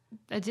you're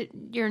a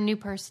new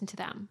person to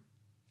them.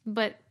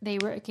 But they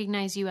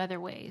recognize you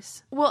other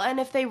ways. Well, and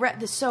if they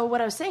so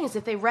what I was saying is,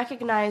 if they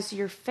recognize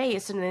your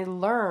face and they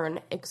learn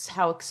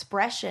how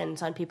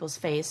expressions on people's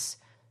face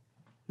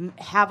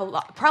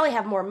probably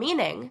have more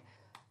meaning,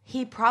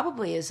 he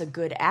probably is a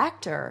good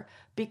actor,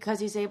 because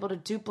he's able to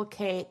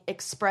duplicate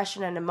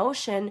expression and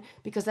emotion,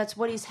 because that's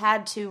what he's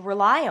had to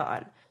rely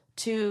on.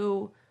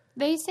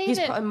 They say he's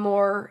that probably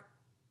more.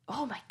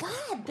 Oh my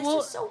God, this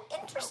is so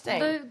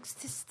interesting.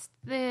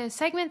 The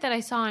segment that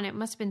I saw, and it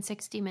must have been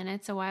 60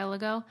 Minutes a while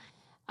ago,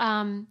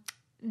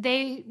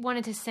 they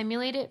wanted to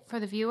simulate it for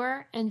the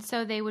viewer, and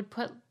so they would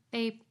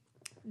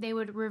they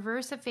would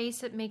reverse a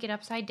face, make it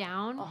upside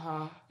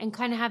down, and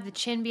kind of have the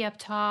chin be up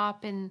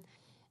top and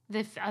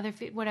the other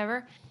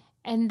whatever,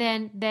 and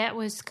then that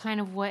was kind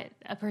of what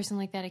a person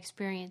like that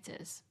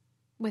experiences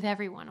with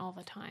everyone all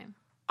the time.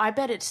 I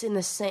bet it's in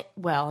the same,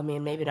 well, I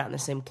mean, maybe not in the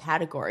same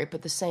category,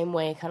 but the same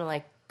way, kind of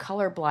like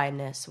color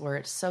blindness, where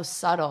it's so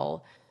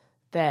subtle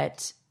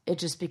that it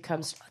just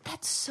becomes,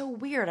 that's so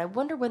weird. I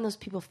wonder when those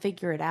people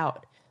figure it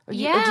out. Or do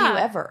you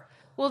ever?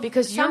 Well,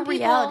 because your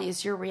reality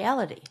is your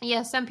reality.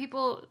 Yeah, some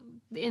people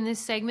in this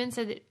segment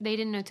said that they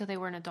didn't know till they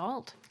were an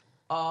adult.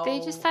 They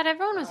just thought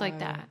everyone was like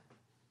that.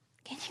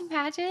 Can you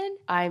imagine?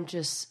 I'm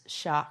just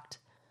shocked.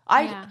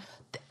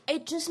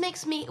 It just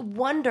makes me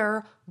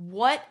wonder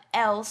what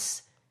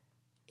else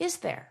is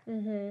there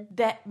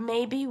that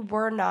maybe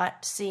we're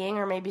not seeing,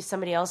 or maybe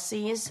somebody else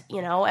sees.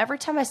 Every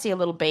time I see a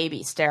little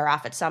baby stare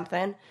off at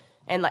something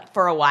and like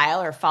for a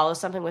while, or follow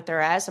something with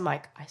their eyes, I'm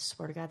like, I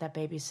swear to God, that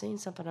baby's seeing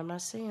something I'm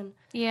not seeing.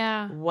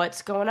 Yeah.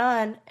 What's going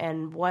on,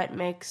 and what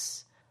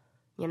makes,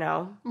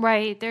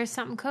 Right, there's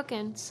something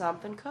cooking.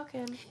 Something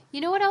cooking. You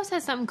know what else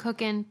has something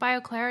cooking?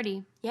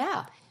 BioClarity.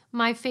 Yeah.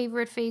 My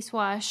favorite face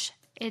wash.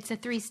 It's a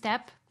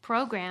 3-step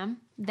program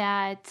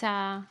that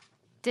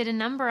did a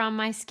number on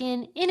my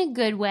skin in a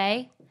good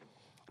way.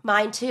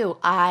 Mine too.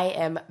 I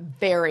am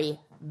very,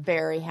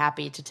 very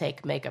happy to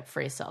take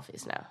makeup-free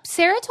selfies now.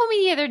 Sarah told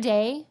me the other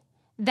day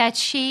that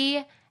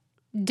she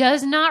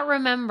does not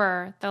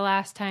remember the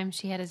last time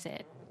she had a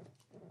zit.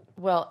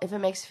 Well, if it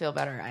makes you feel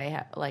better, I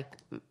have,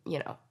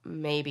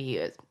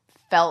 maybe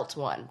felt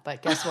one,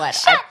 but guess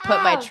what? I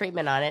put my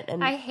treatment on it,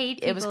 and I hate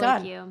people it was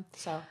gone. like you.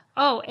 So.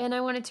 Oh, and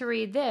I wanted to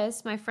read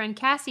this. My friend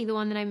Cassie, the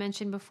one that I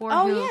mentioned before.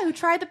 Who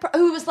tried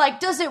who was like,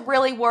 does it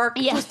really work?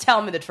 Yeah. Just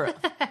tell me the truth.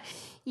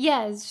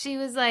 Yes, she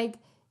was like,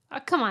 oh,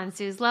 come on,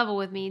 Suze, level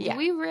with me. Yeah. Do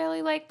we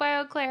really like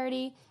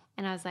BioClarity?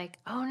 And I was like,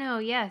 oh no,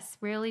 yes,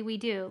 really we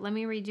do. Let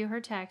me read you her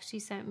text she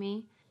sent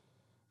me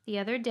the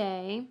other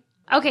day.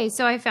 Okay,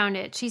 so I found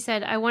it. She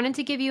said, I wanted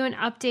to give you an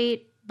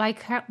update.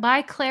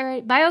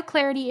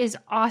 BioClarity is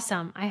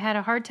awesome. I had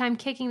a hard time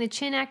kicking the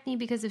chin acne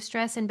because of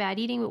stress and bad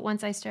eating, but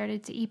once I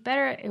started to eat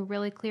better, it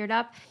really cleared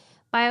up.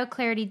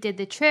 BioClarity did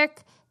the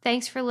trick.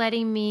 Thanks for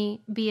letting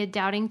me be a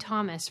doubting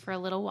Thomas for a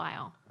little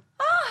while.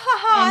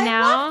 And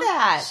now I love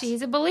that.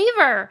 she's a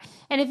believer.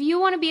 And if you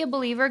want to be a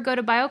believer, go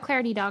to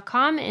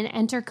bioclarity.com and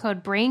enter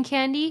code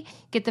BRAINCANDY.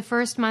 Get the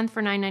first month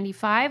for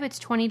 $9.95. It's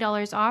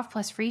 $20 off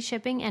plus free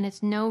shipping, and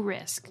it's no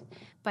risk.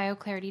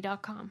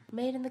 bioclarity.com.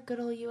 Made in the good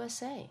old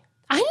USA.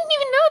 I didn't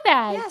even know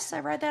that. Yes,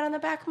 I read that on the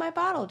back of my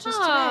bottle just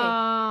today.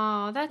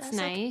 Oh, that's I was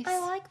like, nice. I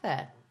like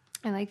that.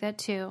 I like that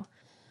too.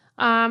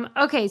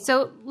 Okay,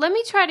 so let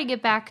me try to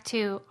get back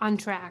to on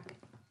track.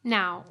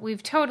 Now,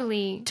 we've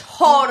totally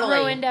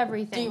ruined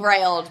everything.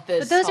 Derailed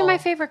this. But those are my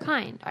whole- favorite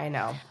kind. I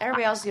know.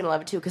 Everybody else is going to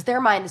love it too because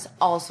their mind is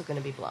also going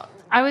to be blown.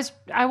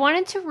 I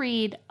wanted to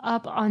read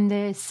up on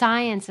the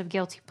science of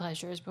guilty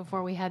pleasures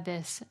before we had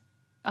this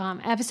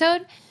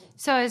episode.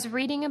 So I was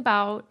reading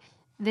about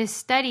this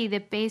study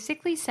that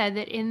basically said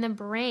that in the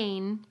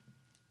brain,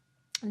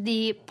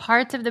 the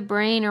parts of the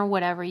brain or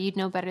whatever, you'd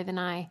know better than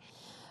I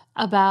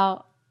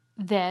about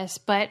this,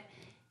 but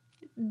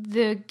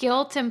the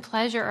guilt and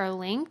pleasure are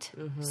linked.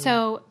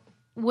 So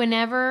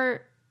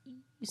whenever,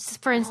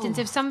 for instance,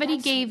 if somebody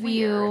gave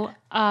you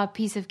a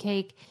piece of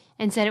cake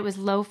and said it was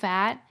low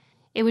fat,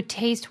 it would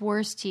taste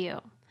worse to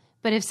you.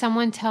 But if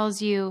someone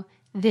tells you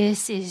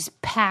this is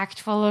packed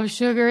full of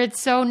sugar,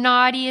 it's so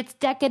naughty, it's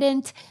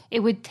decadent, it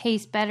would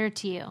taste better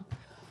to you.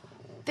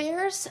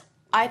 There's,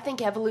 I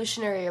think,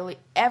 evolutionary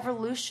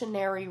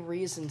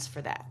reasons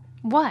for that.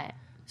 What?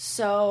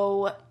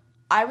 So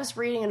I was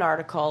reading an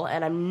article,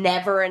 and I'm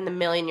never in a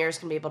million years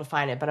going to be able to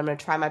find it, but I'm going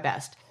to try my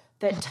best,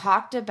 that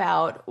talked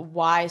about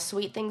why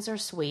sweet things are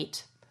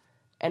sweet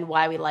and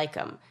why we like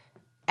them.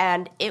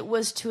 And it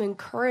was to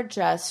encourage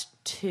us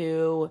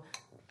to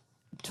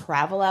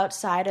travel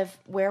outside of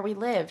where we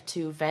live,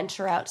 to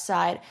venture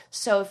outside.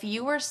 So if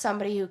you were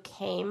somebody who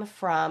came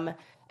from,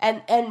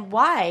 and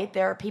why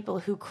there are people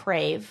who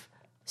crave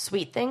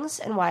sweet things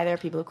and why there are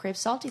people who crave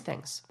salty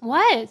things.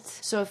 What?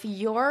 So if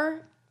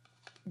your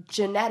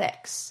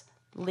genetics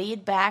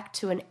lead back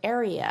to an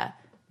area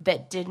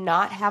that did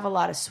not have a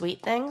lot of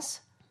sweet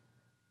things,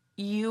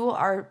 you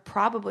are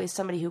probably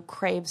somebody who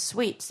craves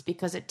sweets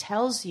because it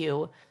tells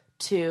you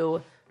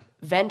to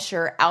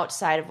venture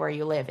outside of where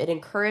you live. It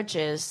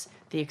encourages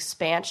the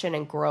expansion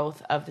and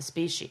growth of the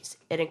species.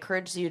 It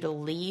encourages you to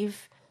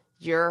leave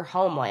your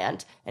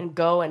homeland and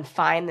go and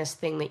find this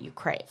thing that you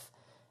crave.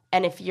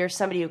 And if you're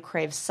somebody who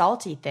craves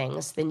salty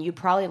things, then you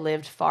probably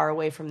lived far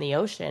away from the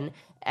ocean,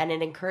 and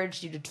it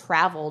encouraged you to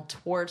travel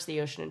towards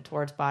the ocean and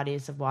towards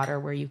bodies of water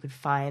where you could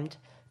find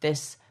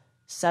this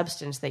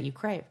substance that you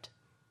craved.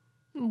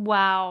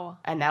 Wow.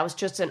 And that was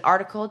just an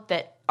article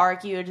that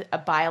argued a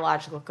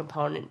biological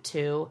component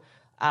to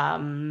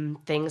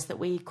things that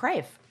we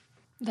crave.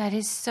 That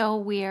is so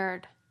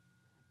weird.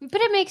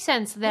 But it makes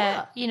sense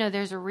that,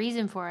 there's a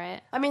reason for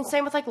it. I mean,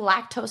 same with like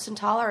lactose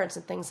intolerance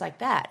and things like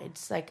that.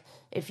 It's like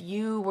if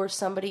you were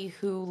somebody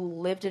who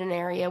lived in an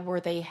area where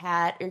they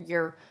had, or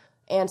your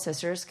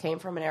ancestors came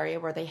from an area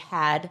where they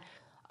had,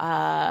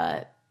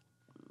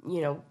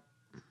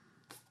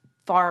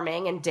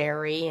 farming and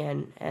dairy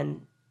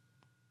and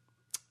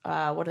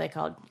what are they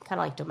called? Kind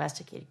of like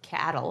domesticated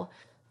cattle,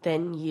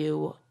 then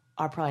you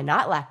are probably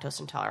not lactose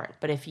intolerant.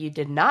 But if you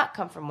did not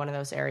come from one of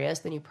those areas,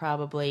 then you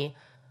probably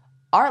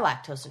are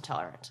lactose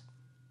intolerant.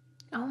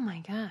 Oh my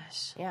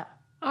gosh. Yeah.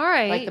 All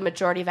right. Like the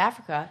majority of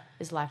Africa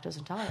is lactose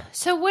intolerant.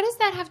 So what does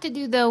that have to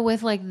do though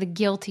with like the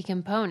guilty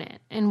component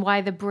and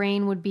why the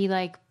brain would be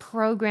like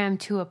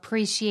programmed to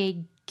appreciate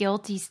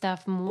guilty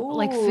stuff more,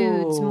 like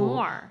foods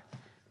more?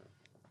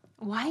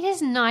 Why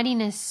is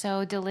naughtiness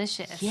so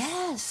delicious?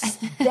 Yes,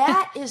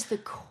 that is the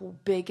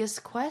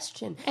biggest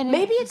question. And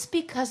maybe it's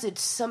because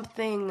it's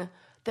something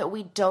that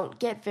we don't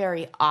get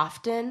very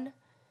often.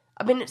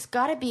 I mean, it's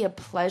got to be a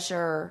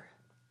pleasure.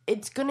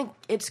 It's going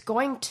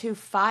to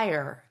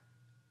fire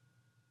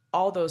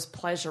all those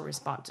pleasure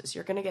responses.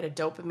 You're going to get a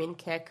dopamine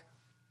kick.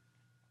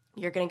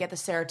 You're going to get the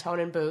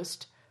serotonin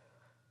boost.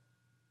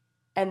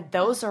 And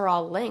those are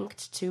all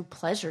linked to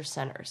pleasure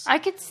centers. I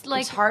could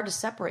it's hard to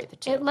separate the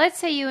two. Let's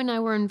say you and I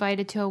were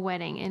invited to a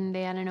wedding and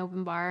they had an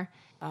open bar.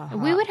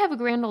 We would have a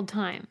grand old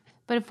time.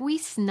 But if we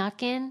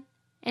snuck in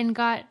and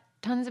got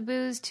tons of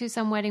booze to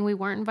some wedding we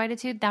weren't invited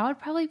to, that would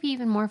probably be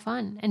even more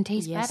fun and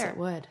taste better. Yes, it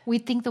would.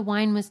 We'd think the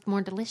wine was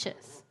more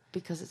delicious.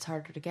 Because it's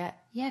harder to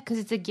get. Yeah, because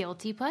it's a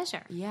guilty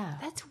pleasure. Yeah.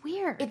 That's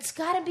weird. It's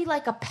got to be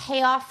like a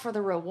payoff for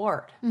the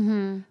reward.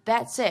 Mm-hmm.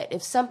 That's it.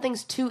 If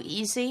something's too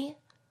easy...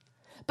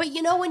 But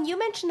when you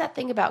mentioned that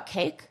thing about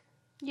cake,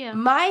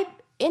 my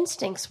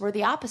instincts were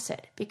the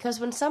opposite. Because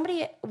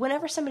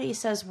whenever somebody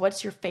says,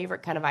 "What's your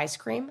favorite kind of ice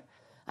cream?"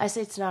 I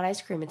say it's not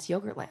ice cream, it's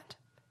Yogurtland.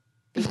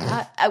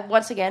 Because,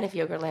 once again, if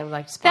Yogurtland would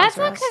like to sponsor That's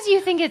not because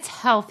you think it's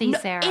healthy,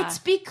 Sarah. It's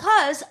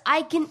because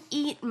I can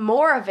eat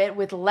more of it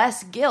with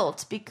less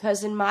guilt.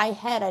 Because in my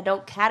head, I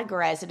don't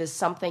categorize it as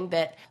something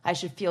that I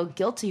should feel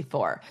guilty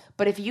for.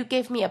 But if you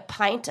gave me a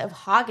pint of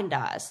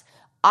Haagen-Dazs,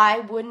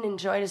 I wouldn't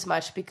enjoy it as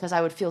much because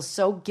I would feel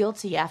so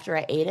guilty after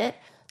I ate it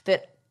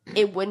that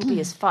it wouldn't be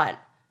as fun.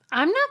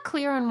 I'm not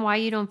clear on why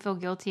you don't feel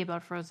guilty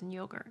about frozen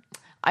yogurt.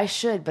 I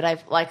should, but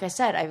I've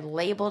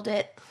labeled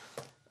it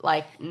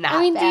not I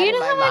mean, do bad you in know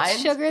my how much mind.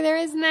 sugar there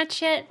is in that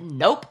shit?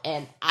 Nope,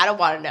 and I don't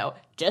want to know.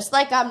 Just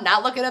like I'm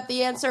not looking up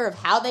the answer of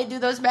how they do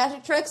those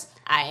magic tricks,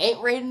 I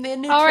ain't reading the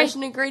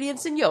nutrition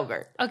ingredients in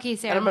yogurt. Okay,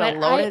 Sarah, And I'm going to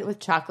load it with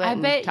chocolate I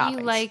and bet toppings.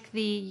 you like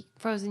the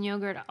frozen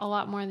yogurt a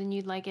lot more than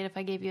you'd like it if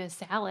I gave you a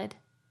salad.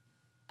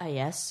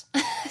 Yes.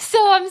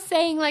 So I'm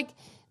saying, like,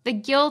 the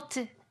guilt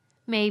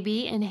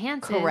maybe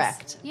enhances.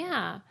 Correct.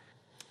 Yeah.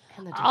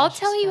 And the I'll delicious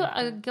tell you flavor.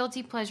 a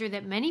guilty pleasure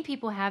that many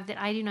people have that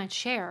I do not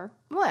share.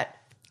 What?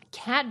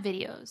 Cat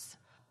videos.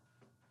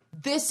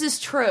 This is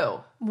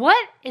true.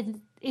 What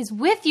is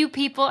with you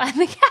people and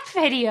the cat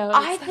videos?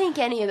 I think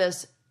any of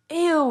those...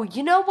 Ew,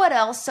 you know what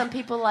else some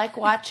people like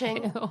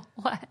watching?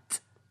 What?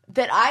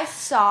 That I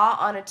saw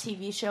on a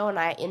TV show and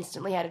I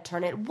instantly had to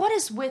turn it. What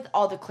is with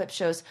all the clip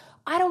shows?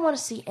 I don't want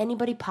to see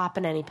anybody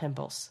popping any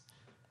pimples.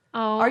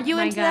 Oh, Are you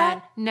my into God.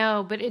 that?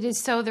 No, but it is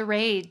so the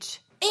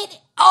rage.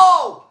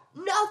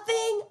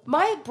 Nothing.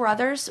 My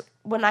brothers,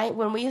 I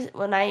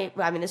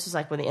mean, this was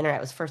like when the internet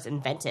was first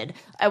invented.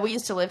 We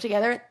used to live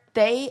together.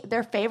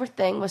 Their favorite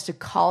thing was to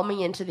call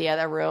me into the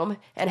other room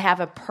and have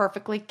a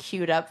perfectly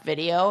queued up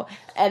video.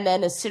 And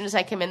then as soon as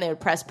I came in, they would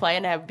press play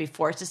and I would be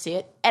forced to see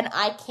it. And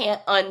I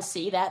can't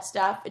unsee that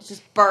stuff. It's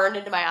just burned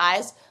into my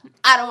eyes.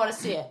 I don't want to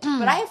see it.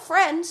 But I have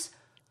friends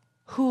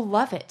who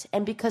love it.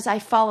 And because I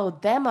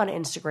followed them on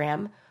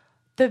Instagram,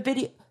 the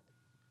video...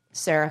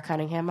 Sarah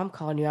Cunningham, I'm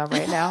calling you out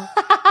right now.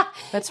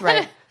 That's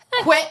right.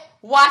 Quit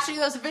watching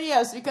those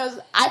videos because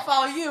I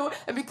follow you,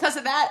 and because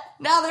of that,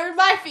 now they're in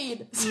my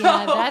feed. So.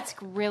 Yeah, that's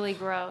really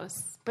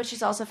gross. But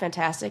she's also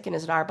fantastic and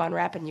is an Arbonne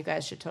rep, and you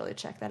guys should totally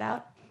check that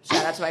out.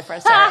 Shout out to my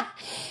friend Sarah.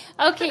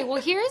 Okay, well,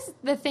 here's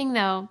the thing,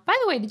 though. By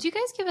the way, did you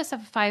guys give us a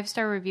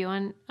 5-star review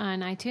on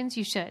iTunes?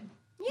 You should.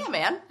 Yeah,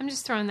 man. I'm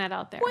just throwing that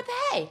out there. What the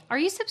hey? Are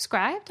you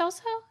subscribed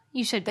also?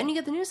 You should be. Then you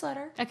get the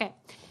newsletter. Okay.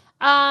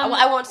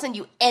 I won't send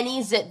you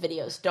any zit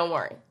videos. Don't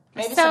worry.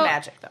 Maybe So- some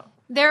magic, though.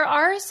 There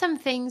are some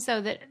things,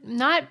 though, that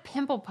not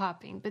pimple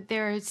popping, but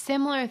there are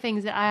similar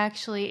ththings that I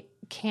actually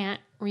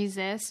can't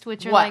resist,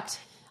 which are What? like,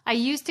 I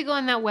used to go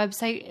on that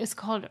website. It's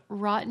called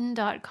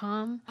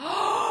rotten.com.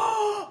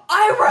 I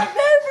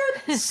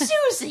remember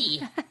Susie.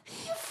 You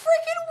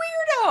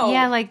freaking weirdo.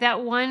 Yeah, like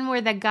that one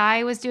where the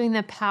guy was doing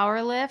the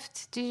power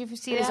lift. Did you ever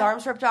see His that?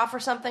 arms ripped off or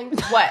something?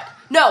 What?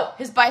 No,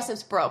 his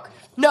biceps broke.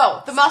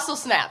 No, the muscle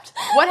snapped.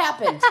 What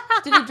happened?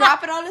 Did he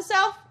drop it on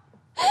himself?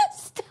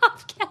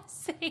 Stop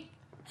guessing.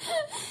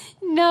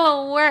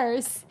 No,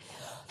 worse.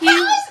 What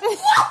is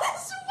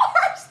worse?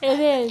 It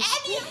is.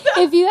 Any of them?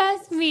 If you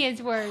ask me,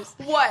 it's worse.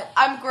 What?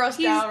 I'm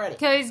grossed out already.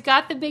 He's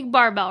got the big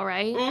barbell,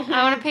 right?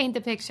 I want to paint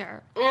the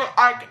picture.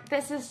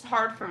 This is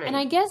hard for me. And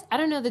I guess, I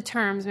don't know the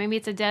terms. Maybe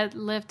it's a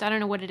deadlift. I don't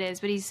know what it is.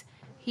 But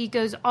he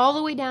goes all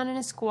the way down in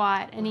a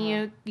squat, and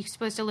you're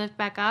supposed to lift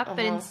back up.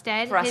 But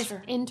instead, Thruster.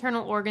 his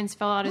internal organs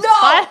fell out his No!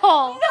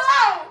 butthole.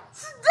 No!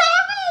 Stop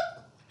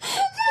it!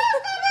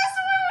 That's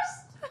worse!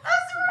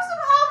 That's worse than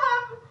all of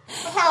them!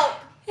 Help!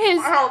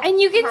 Help.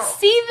 And you can Help.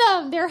 see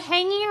them. They're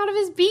hanging out of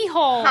his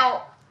beehole.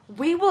 Help.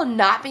 We will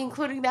not be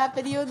including that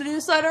video in the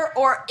newsletter,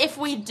 or if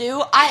we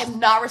do, I am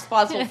not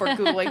responsible for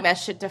Googling that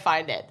shit to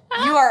find it.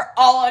 You are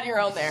all on your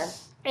own there.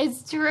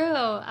 It's true.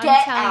 I'm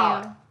Get telling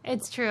out. you.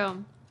 It's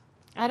true.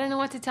 I don't know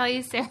what to tell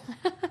you, Sarah.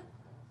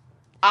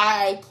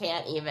 I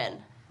can't even.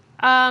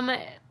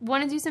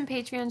 Want to do some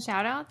Patreon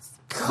shout-outs?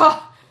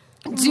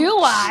 Do Do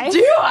I?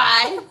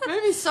 I?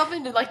 Maybe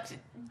something to like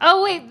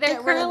Oh, wait. They're Get rid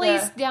of currently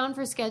the- down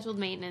for scheduled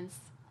maintenance.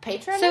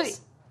 Patreon. So,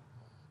 is?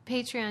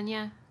 Patreon,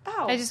 yeah.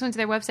 Oh. I just went to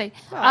their website.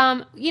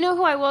 Oh. You know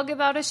who I will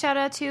give out a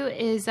shout-out to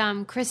is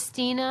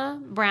Christina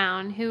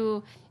Brown,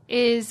 who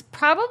is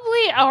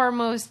probably our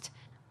most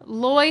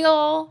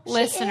loyal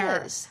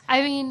listener. is.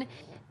 I mean,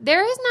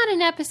 there is not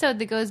an episode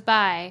that goes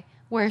by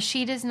where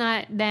she does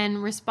not then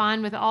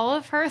respond with all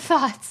of her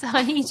thoughts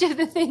on each of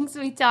the things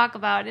we talk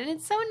about, and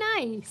it's so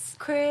nice.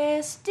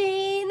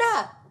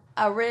 Christina,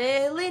 I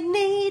really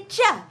need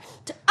ya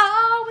to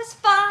always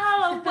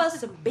follow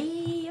us and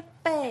be a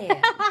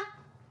fan.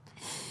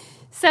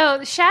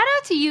 So shout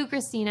out to you,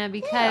 Christina,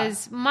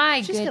 because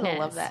my She's gonna goodness,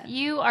 love that.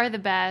 you are the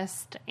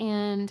best,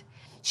 and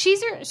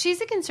she's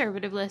a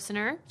conservative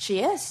listener, She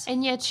is.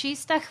 and yet she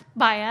stuck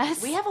by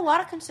us. We have a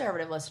lot of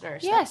conservative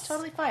listeners. Yes. That's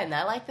totally fine.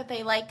 I like that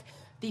they like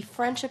the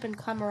friendship and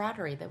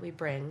camaraderie that we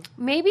bring.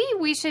 Maybe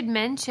we should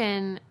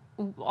mention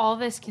all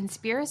this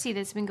conspiracy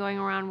that's been going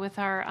around with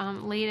our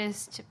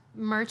latest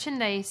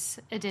merchandise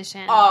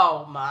edition.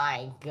 Oh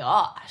my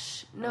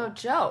gosh. No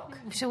joke.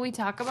 Should we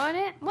talk about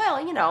it?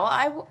 Well, you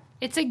know,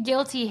 It's a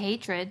guilty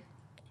hatred.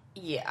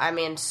 yeah, I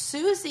mean,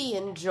 Susie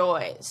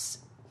enjoys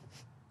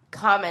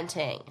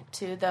commenting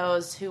to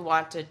those who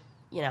want to,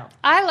 you know,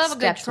 I love a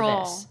good step to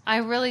troll. this. I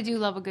really do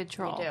love a good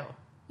troll. do.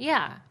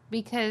 Yeah,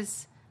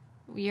 because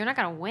you're not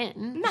going to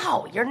win.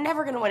 No, you're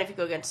never going to win if you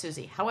go against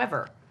Susie.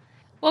 However,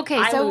 Okay,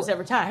 I so lose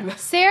every time.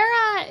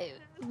 Sarah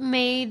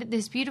made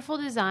this beautiful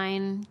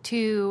design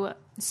to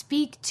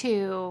speak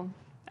to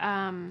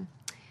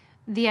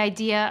the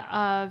idea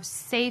of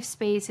safe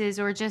spaces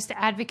or just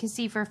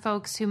advocacy for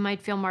folks who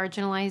might feel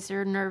marginalized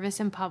or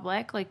nervous in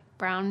public, like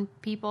brown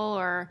people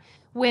or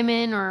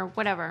women or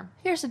whatever.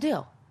 Here's the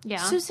deal.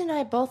 Yeah. Susie and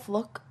I both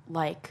look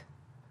like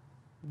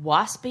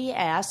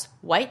waspy-ass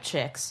white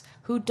chicks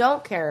who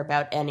don't care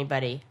about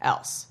anybody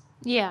else.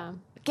 Yeah.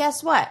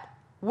 Guess what?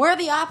 We're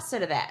the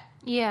opposite of that.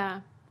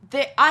 Yeah.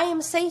 I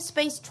am safe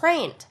space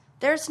trained.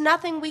 There's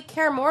nothing we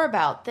care more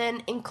about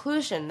than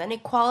inclusion, than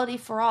equality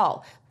for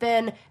all,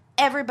 than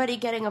everybody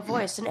getting a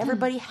voice and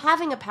everybody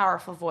having a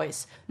powerful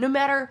voice, no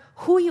matter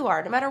who you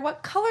are, no matter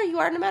what color you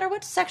are, no matter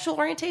what sexual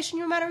orientation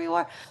you matter you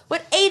are,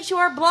 what age you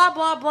are, blah,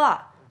 blah,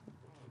 blah.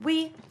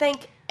 We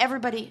think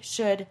everybody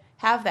should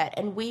have that,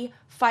 and we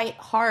fight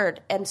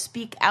hard and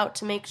speak out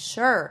to make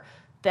sure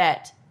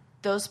that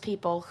those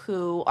people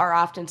who are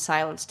often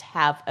silenced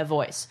have a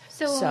voice.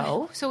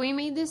 So we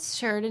made this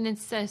shirt, and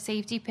it's a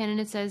safety pin, and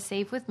it says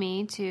 "Safe with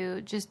Me"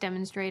 to just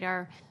demonstrate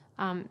our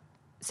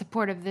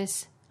support of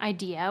this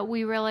idea.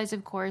 We realize,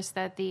 of course,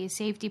 that the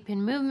safety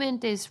pin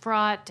movement is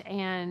fraught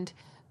and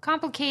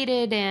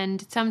complicated,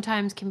 and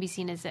sometimes can be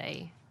seen as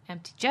a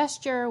empty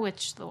gesture,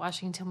 which the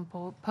Washington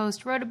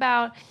Post wrote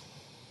about.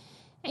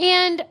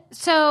 And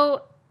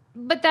so,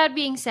 but that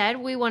being said,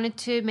 we wanted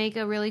to make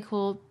a really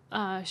cool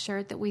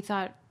shirt that we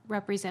thought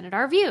represented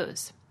our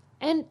views.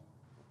 And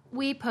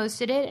we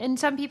posted it, and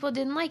some people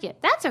didn't like it.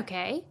 That's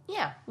okay.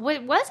 Yeah.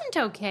 What wasn't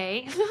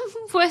okay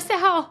was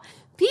how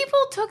people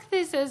took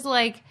this as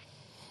like,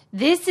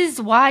 this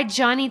is why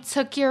Johnny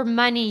took your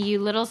money, you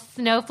little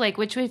snowflake,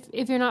 which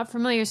if you're not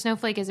familiar,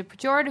 snowflake is a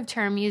pejorative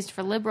term used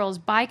for liberals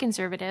by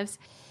conservatives.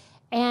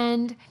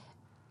 And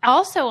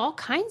also all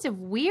kinds of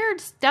weird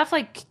stuff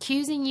like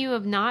accusing you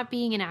of not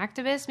being an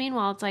activist.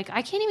 Meanwhile, it's like,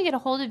 I can't even get a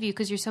hold of you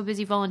because you're so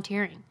busy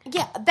volunteering.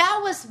 Yeah, that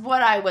was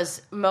what I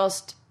was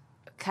most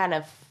kind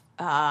of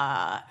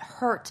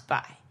hurt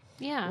by.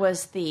 Yeah.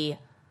 Was the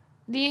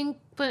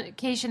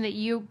implication that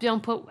you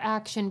don't put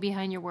action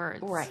behind your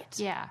words. Right.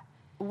 Yeah.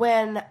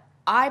 When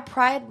I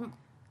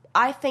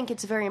think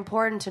it's very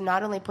important to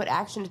not only put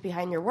actions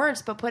behind your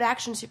words, but put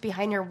actions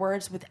behind your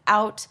words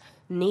without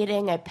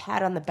needing a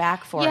pat on the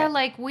back for it. Yeah,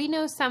 like we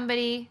know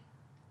somebody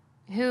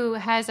who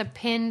has a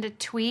pinned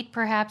tweet,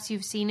 perhaps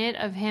you've seen it,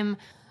 of him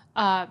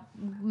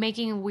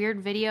making a weird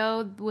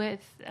video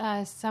with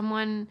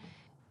someone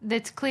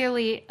that's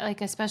clearly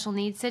like a special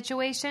needs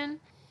situation.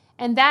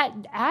 And that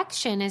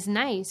action is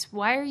nice.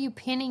 Why are you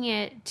pinning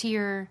it to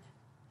your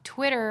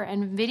Twitter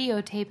and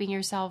videotaping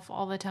yourself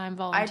all the time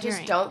volunteering? I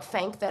just don't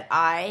think that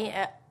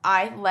I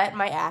let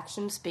my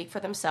actions speak for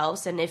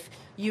themselves. And if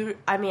you,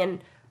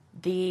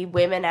 the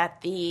women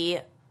at the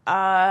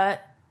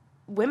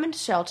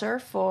women's shelter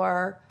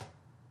for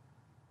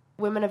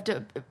women of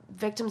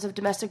victims of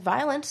domestic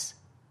violence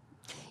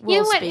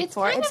will speak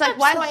for it. It's like,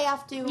 why do I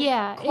have to?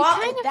 Yeah,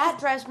 that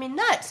drives me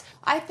nuts.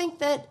 I think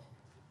that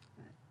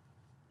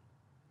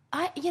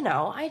I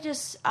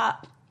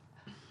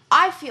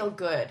feel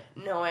good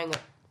knowing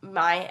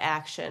my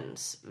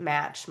actions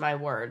match my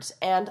words.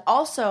 And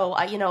also,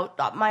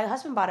 my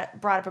husband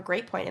brought up a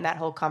great point in that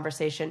whole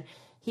conversation.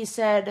 He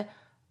said,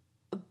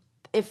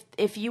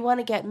 if you want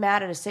to get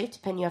mad at a safety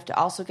pin, you have to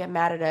also get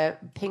mad at a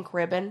pink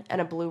ribbon and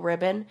a blue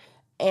ribbon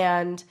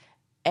and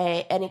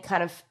any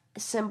kind of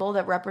symbol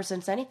that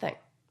represents anything.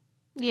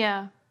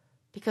 Yeah.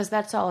 Because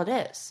that's all it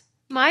is.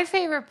 My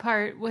favorite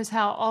part was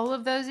how all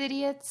of those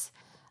idiots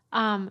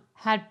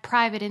had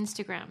private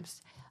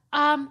Instagrams.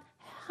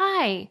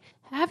 Hi,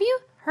 have you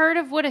heard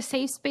of what a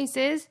safe space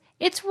is?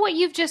 It's what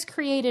you've just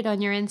created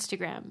on your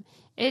Instagram.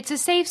 It's a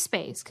safe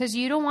space because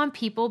you don't want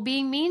people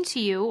being mean to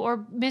you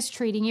or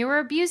mistreating you or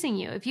abusing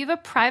you. If you have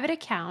a private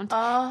account,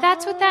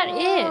 that's what that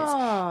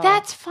is.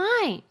 That's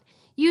fine.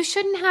 You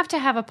shouldn't have to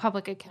have a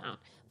public account.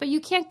 But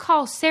you can't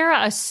call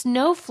Sarah a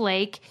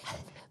snowflake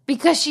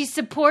because she's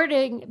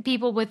supporting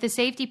people with the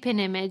safety pin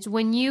image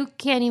when you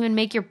can't even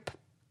make your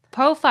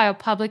profile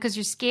public because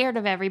you're scared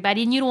of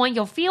everybody and you don't want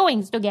your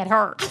feelings to get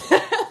hurt.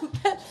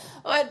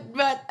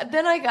 But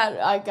then I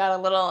got a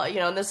little,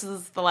 and this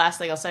is the last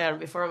thing I'll say on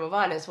before I move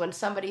on, is when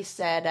somebody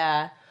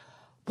said,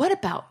 what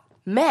about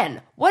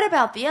men? What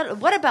about the other?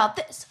 What about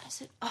this? I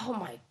said, oh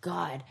my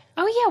God.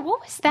 Oh yeah,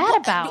 what was that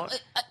about?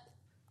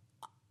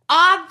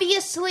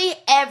 Obviously,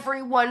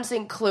 everyone's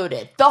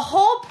included. The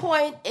whole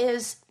point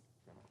is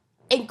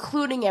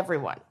including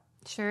everyone.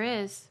 Sure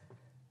is.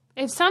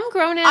 If some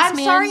grown-ass man...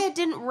 I'm sorry I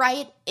didn't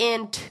write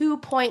in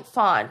 2-point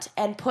font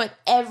and put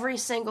every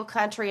single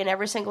country and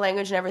every single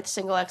language and every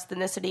single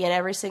ethnicity and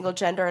every single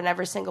gender and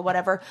every single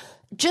whatever.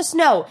 Just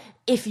know,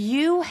 if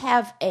you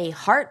have a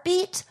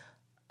heartbeat,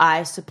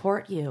 I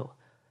support you.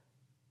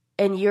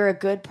 And you're a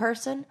good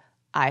person,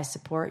 I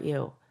support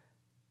you.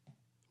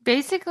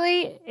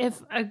 Basically,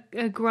 if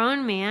a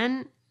grown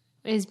man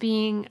is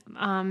being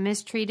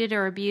mistreated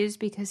or abused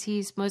because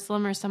he's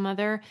Muslim or some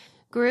other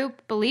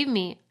group, believe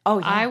me,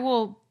 I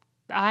will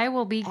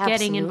be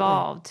getting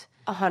involved.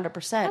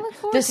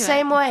 100%. The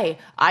same way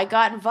I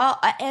got involved.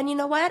 And you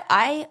know what?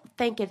 I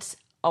think it's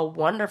a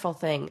wonderful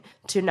thing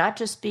to not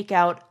just speak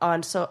out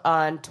on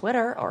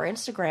Twitter or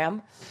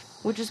Instagram,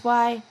 which is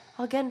why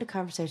I'll get into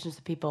conversations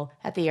with people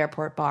at the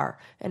airport bar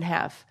and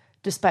have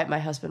despite my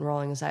husband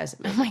rolling his eyes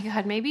at me. Oh my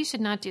God, maybe you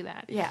should not do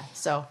that. Yeah,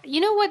 so.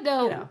 You know what,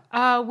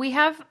 though? We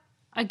have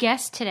a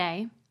guest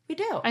today. We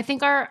do. I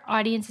think our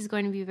audience is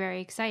going to be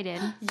very excited.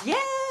 Yay!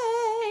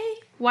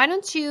 Why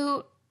don't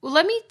you... Well,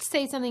 let me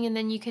say something and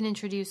then you can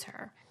introduce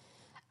her.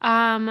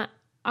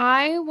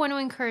 I want to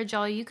encourage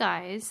all you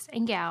guys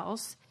and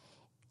gals,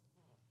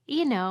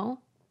 you know,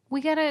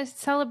 we got to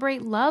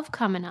celebrate love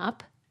coming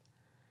up.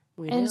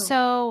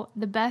 So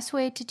the best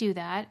way to do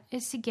that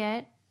is to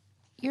get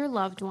your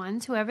loved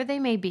ones, whoever they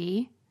may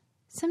be,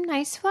 some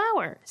nice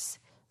flowers.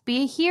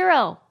 Be a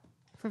hero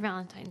for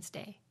Valentine's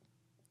Day.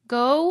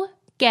 Go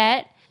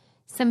get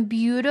some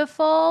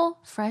beautiful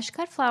fresh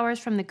cut flowers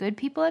from the good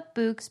people at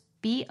Bouqs,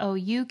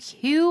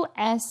 BOUQS.com,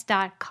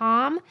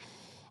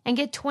 and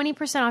get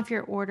 20% off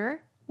your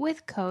order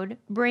with code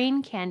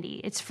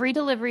BRAINCANDY. It's free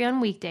delivery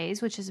on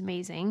weekdays, which is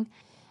amazing.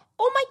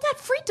 Oh my God,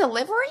 free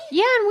delivery?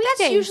 Yeah, on weekdays.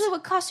 That's usually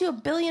what costs you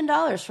 $1 billion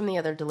from the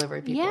other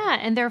delivery people. Yeah,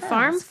 and they're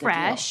farm that's a good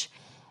fresh.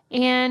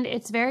 And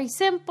it's very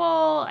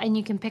simple, and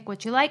you can pick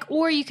what you like,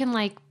 or you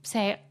can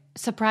say,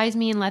 surprise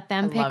me and let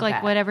them pick love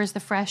that. whatever's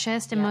the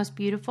freshest and most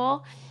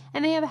beautiful.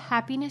 And they have a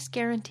happiness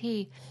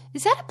guarantee.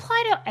 Does that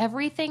apply to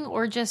everything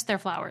or just their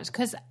flowers?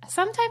 Because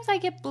sometimes I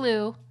get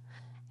blue,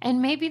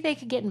 and maybe they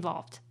could get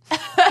involved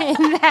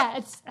in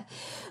that.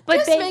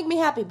 But Just make me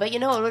happy. But you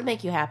know what would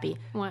make you happy?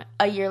 What?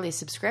 A yearly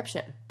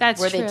subscription. That's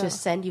where true. they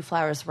just send you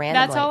flowers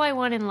randomly. That's all I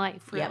want in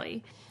life,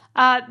 really.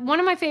 One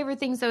of my favorite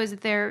things, though, is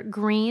that they're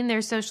green.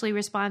 They're socially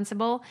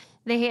responsible.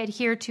 They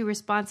adhere to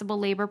responsible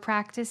labor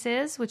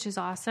practices, which is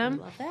awesome.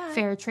 Love that.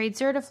 Fair trade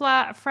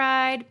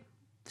certified.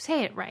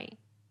 Say it right.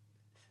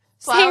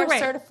 Say Flower it right.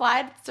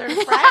 certified,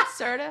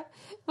 certa.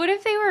 What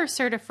if they were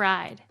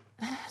certified?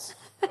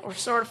 Or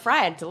sort of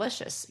fried,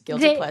 delicious,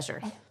 guilty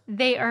pleasure.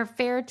 They are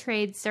fair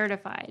trade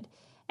certified.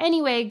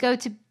 Anyway, go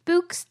to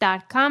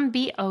Bouqs.com,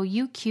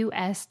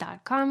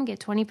 BOUQS.com. Get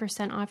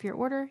 20% off your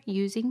order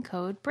using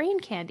code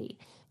BRAINCANDY.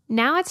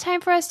 Now it's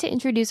time for us to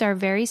introduce our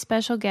very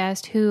special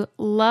guest who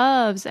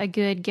loves a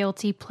good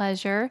guilty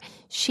pleasure.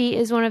 She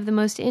is one of the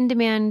most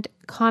in-demand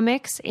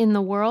comics in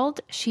the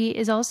world. She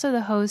is also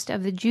the host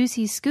of the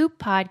Juicy Scoop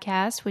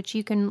podcast, which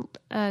you can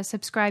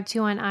subscribe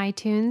to on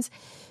iTunes.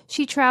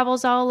 She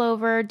travels all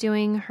over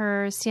doing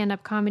her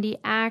stand-up comedy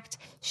act.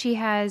 She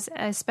has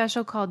a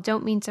special called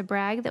Don't Mean to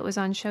Brag that was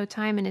on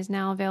Showtime and is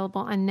now available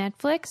on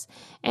Netflix.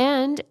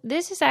 And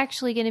this is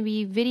actually going to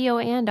be video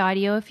and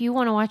audio. If you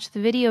want to watch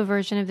the video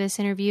version of this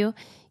interview,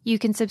 you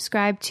can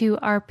subscribe to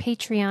our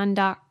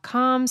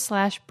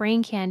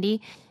patreon.com/braincandy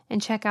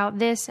and check out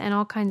this and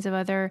all kinds of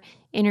other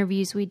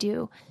interviews we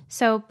do.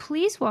 So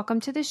please welcome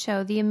to the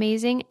show the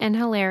amazing and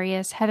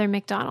hilarious Heather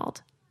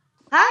McDonald.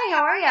 Hi,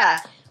 how are ya?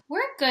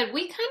 We're good.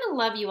 We kind of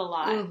love you a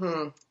lot.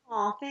 Mm-hmm.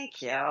 Oh,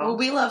 thank you. Well,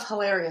 we love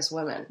hilarious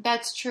women.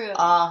 That's true.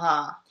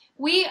 Uh-huh.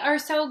 We are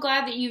so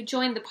glad that you've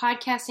joined the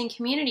podcasting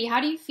community.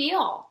 How do you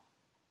feel?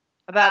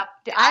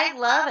 I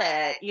love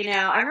it. You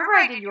know, I remember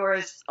I did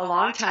yours a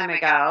long time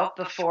ago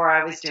before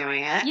I was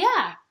doing it.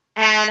 Yeah.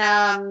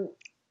 And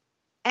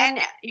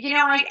you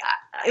know,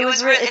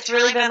 it's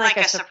really been like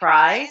a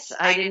surprise.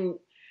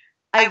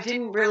 I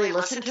didn't really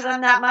listen to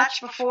them that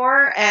much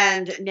before,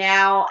 and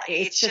now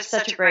it's just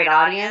such a great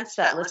audience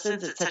that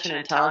listens. It's such an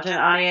intelligent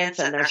audience,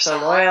 and they're so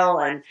loyal,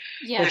 and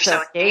they're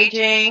so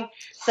engaging.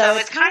 So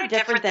it's kind of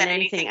different than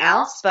anything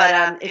else,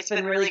 but it's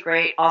been really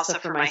great also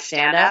for my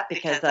stand-up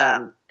because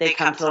they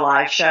come to the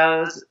live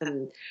shows,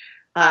 and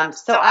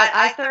so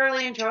I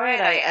thoroughly enjoy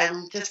it. I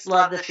just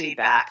love the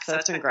feedback, so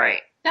it's been great.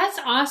 That's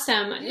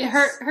awesome.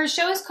 Her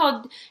show is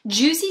called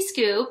Juicy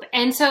Scoop,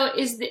 and so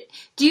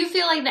do you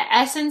feel like the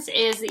essence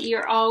is that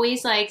you're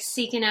always like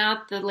seeking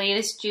out the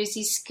latest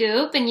juicy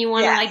scoop, and you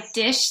want to like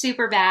dish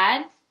super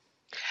bad?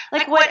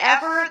 Like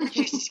whatever the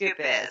juicy scoop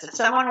is. If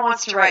someone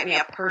wants to write me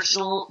a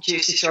personal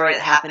juicy story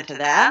that happened to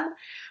them,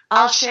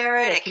 I'll share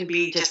it. It can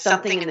be just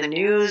something in the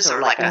news, or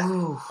like I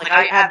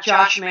have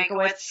Josh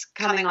Mankiewicz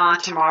coming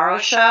on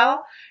tomorrow's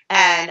show,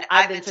 and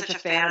I've been such a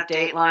fan of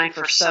Dateline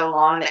for so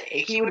long that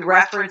he would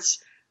reference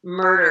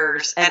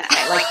murders, and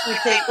like he'd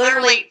say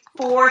literally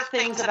 4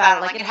 things about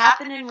it. Like it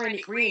happened in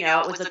Reno.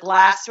 It was a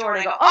glass door,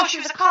 and I go, "Oh, she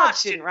was a college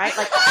student, right?"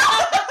 Like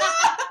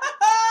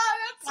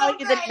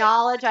the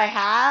knowledge I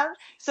have.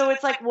 So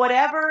it's like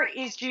whatever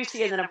is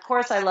juicy, and then of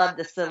course I love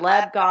the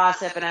celeb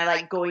gossip, and I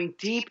like going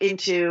deep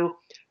into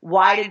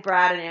why did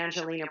Brad and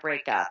Angelina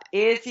break up?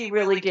 Is he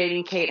really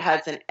dating Kate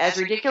Hudson? As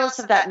ridiculous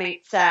as that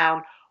may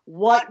sound,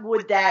 what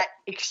would that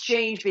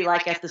exchange be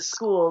like at the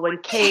school when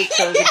Kate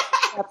goes up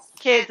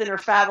kids in her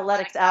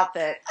Fabletics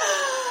outfit?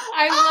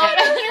 I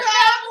love your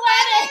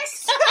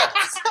Fabletics.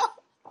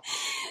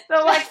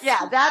 So like,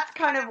 yeah, that's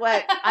kind of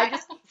what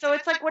so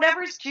it's like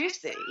whatever's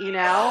juicy, you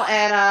know?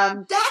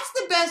 And that's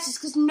the best, is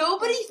because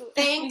nobody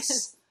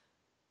thinks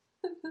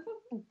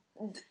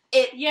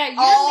it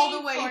all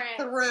the way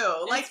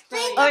through. Like,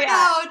 think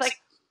about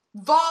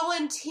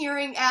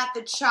volunteering at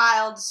the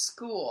child's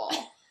school.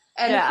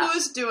 And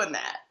who's doing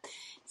that?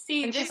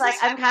 See, And this she's like, is-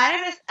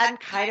 I'm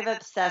kind of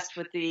obsessed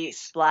with the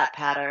splat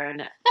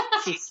pattern.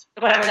 She's,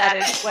 whatever that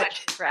is, what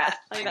dress,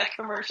 like that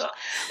commercial.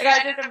 Like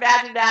I just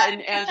imagine that,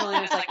 and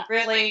Angelina's like,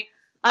 really?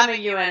 I'm a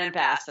UN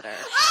ambassador.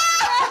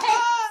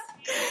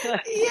 Yeah.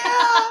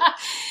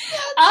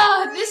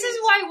 Oh, this is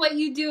why what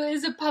you do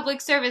is a public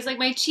service. Like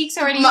my cheeks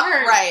already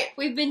hurt. Right.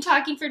 We've been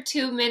talking for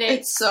 2 minutes.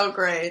 It's so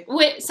great.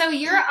 Wait, so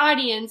your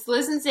audience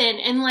listens in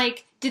and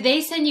like, did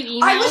they send you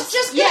emails? I was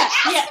just gonna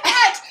ask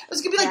that. I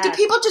was gonna be like, Yeah. do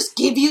people just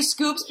give you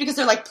scoops because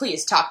they're like,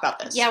 please talk about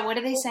this? Yeah, what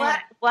do they say? What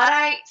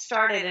I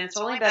started, and it's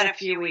only been a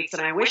few weeks,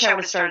 and I wish I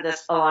would have started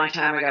this a long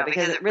time ago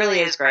because it really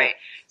is great.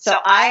 So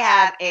I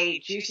have a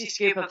Juicy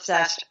Scoop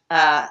Obsessed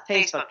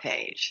Facebook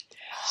page.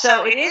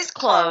 So it is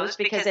closed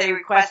because they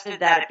requested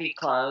that it be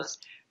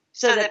closed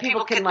so that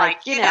people can, like,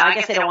 I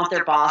guess they don't want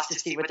their boss to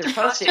see what they're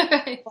posting.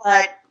 Right.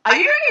 But are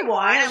you drinking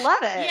wine? I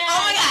love it. Yeah.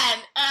 Oh my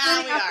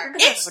god. We are.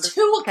 It's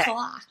 2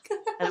 o'clock.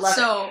 I love it.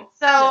 So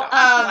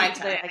I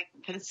time.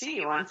 can see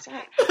you on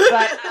Skype.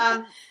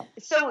 But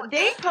so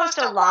they post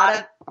a lot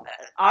of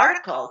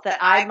articles that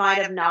I might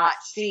have not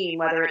seen,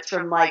 whether it's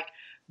from like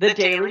the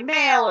Daily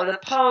Mail or the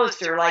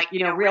Post or like,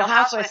 Real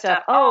Housewives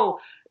stuff. Oh,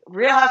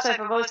 Real Housewife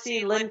of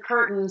OC, Lynn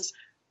Curtin's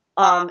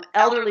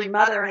elderly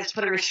mother has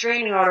put a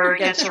restraining order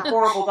against her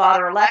horrible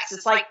daughter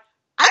Alexis. Like,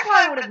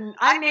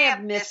 I may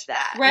have missed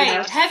that.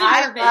 Right. Heaven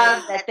I forbid.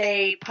 love that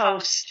they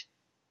post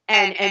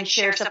and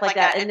share stuff like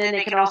that. And then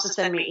they can also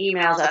send me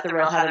emails at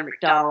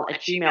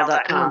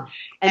therealheathermcdonald@gmail.com.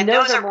 And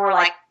those are more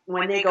like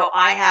when they go,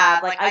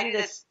 I do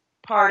this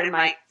part in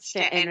my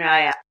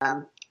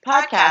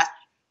podcast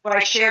where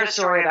I shared a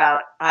story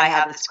about I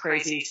have this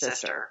crazy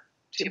sister.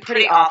 It's a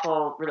pretty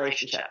awful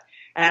relationship.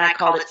 And I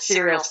called it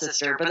Serial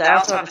Sister, but I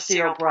also have a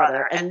serial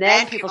brother. And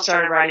then people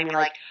started writing me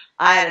like,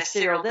 I had a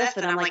serial this,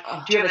 and I'm like,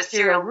 do you have a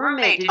serial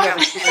roommate? Did you have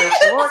a serial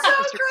sorority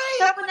sister?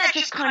 Someone that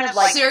just kind of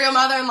like, Serial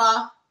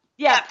mother-in-law.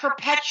 yeah,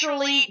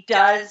 perpetually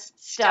does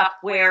stuff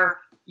where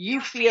you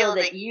feel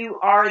that you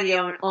are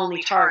the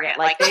only target.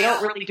 Like they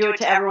don't really do it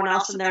to everyone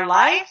else in their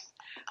life,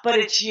 but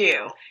it's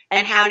you.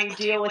 And how do you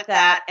deal with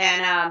that?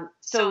 And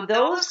so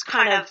those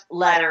kind of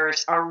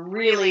letters are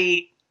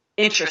really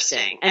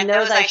interesting, and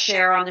those I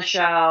share on the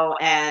show.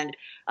 And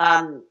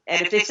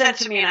if they send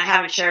to me and I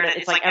haven't shared it,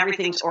 it's like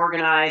everything's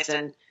organized.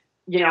 And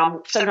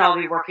somehow I'll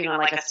be working on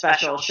like a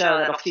special show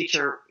that'll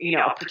feature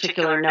a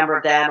particular number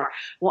of them.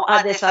 Or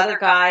this other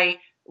guy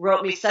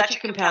wrote me such a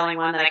compelling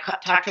one that I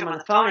talked to him on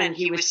the phone, and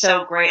he was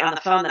so great on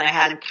the phone that I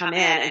had him come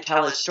in and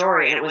tell his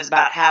story. And it was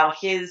about how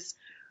his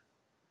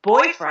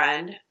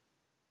boyfriend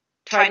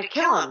tried to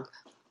kill him.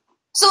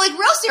 So like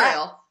real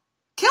serial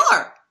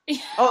killer.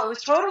 Oh, it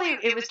was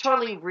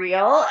totally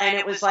real, and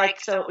it was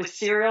like, so it was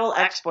serial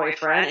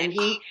ex-boyfriend, and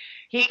he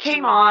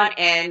came on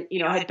and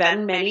had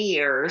been many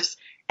years,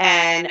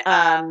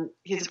 and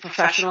he's a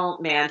professional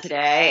man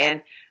today,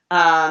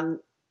 and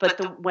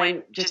but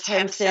when just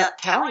him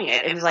telling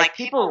it was like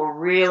people were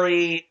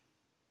really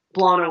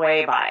blown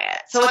away by it.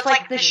 So it's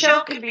like the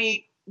show can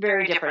be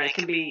very different. It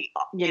can be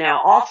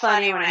all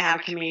funny when I have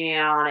a comedian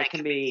on. It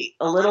can be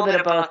a little bit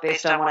of both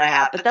based on what I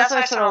have, but that's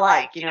what I sort of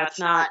like. It's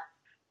not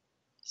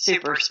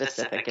super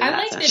specific in I that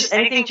like sense. that- Just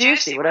anything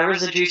juicy,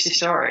 whatever's a juicy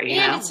story.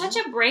 Yeah, and it's such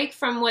a break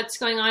from what's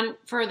going on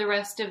for the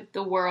rest of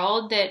the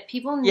world that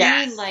people need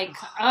Yes.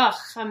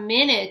 a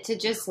minute to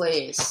just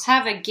Please.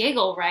 have a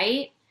giggle,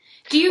 right?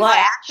 Do you? Well,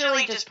 I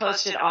actually just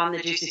posted on the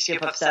Juicy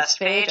Scoop Obsessed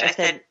page. I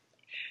said,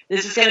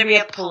 this is going to be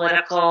a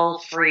political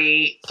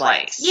free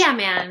place. Yeah,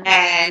 man.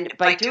 And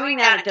by doing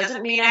that, it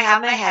doesn't mean I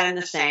have my head in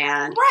the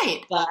sand.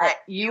 Right. But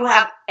you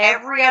have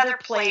every other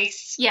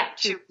place Yeah.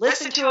 to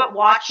listen to it,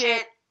 watch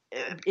it,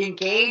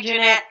 engage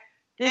in it.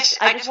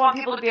 I just want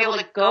people to be able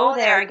to go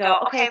there and go,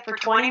 okay, for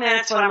 20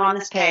 minutes when I'm on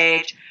this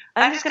page,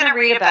 I'm just going to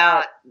read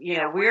about,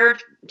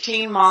 weird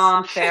teen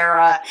mom,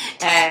 Farrah,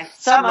 and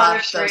some Love other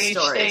those strange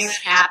stories. thing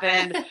that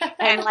happened,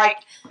 and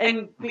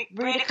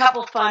read a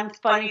couple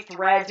funny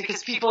threads,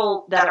 because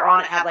people that are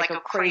on it have like a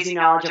crazy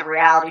knowledge of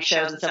reality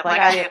shows and stuff like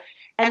I do.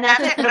 And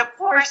that's it. But of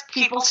course,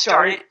 people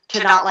started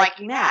to not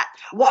liking that.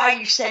 Why are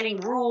you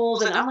setting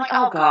rules? And I'm like,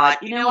 oh God,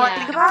 what? Yeah.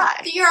 Think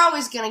about it. You're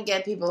always gonna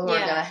get people who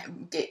Yeah. are gonna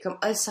get.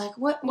 It's like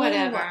what?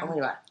 Whatever. What do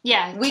you want?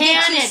 Yeah, We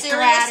get can too it, serious,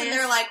 Gladys? and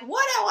they're like,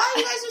 "What? Why are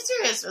you guys so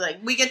serious?" We're like,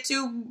 we get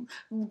too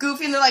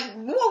goofy, and they're like,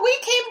 "Well, we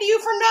came to you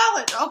for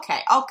knowledge." Okay.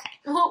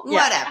 Well,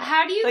 Yeah. Whatever.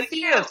 How do you Like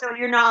feel? you. So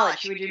your knowledge.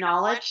 Should we do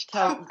knowledge?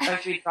 Or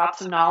should we drop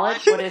some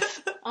knowledge? What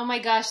is? Oh my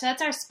gosh,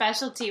 that's our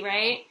specialty,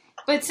 right?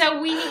 But so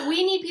we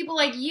need people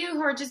like you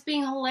who are just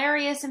being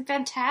hilarious and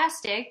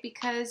fantastic,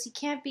 because you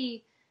can't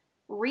be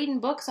reading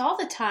books all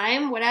the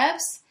time.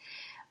 Whatevs.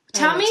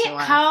 Tell me makes me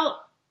laugh. how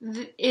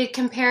it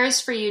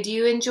compares for you. Do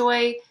you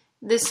enjoy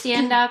the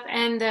stand-up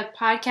and the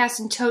podcast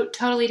in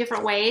totally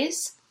different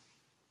ways?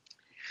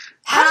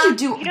 How do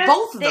you do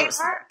both of they those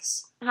are-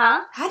 things?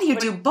 Huh? How do you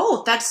do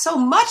both? That's so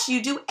much.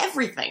 You do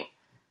everything.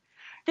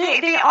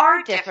 They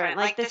are different.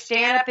 Like the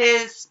stand-up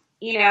is,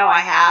 I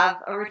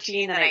have a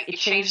routine that it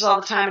changes all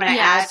the time, and I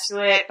Yes. add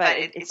to it, but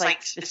it's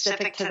like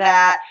specific to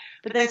that.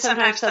 But then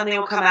sometimes something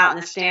will come out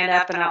in the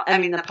stand-up,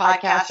 and the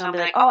podcast, and I'll be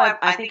like, oh,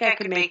 I think I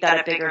could make that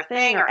a bigger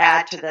thing or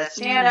add to the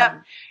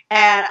stand-up.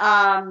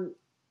 And,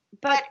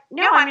 but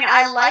no, I mean,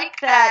 I like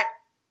that.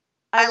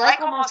 I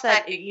like almost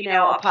that, you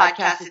know, a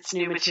podcast, it's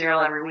new material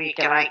every week,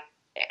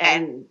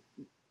 and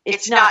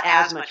it's not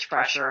as much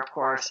pressure, of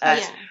course,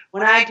 as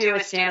when I do a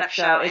stand-up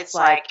show. It's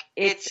like,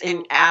 it's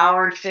an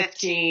hour and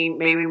 15,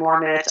 maybe more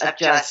minutes of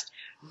just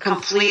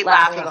complete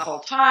laughter the whole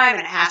time,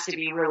 and it has to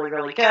be really,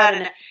 really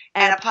good.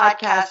 And a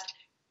podcast,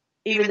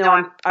 even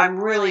though I'm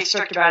really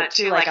strict about it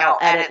too, like I'll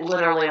edit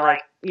literally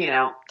like, you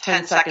know,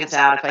 10 seconds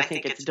out if I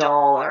think it's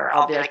dull, or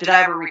I'll be like, did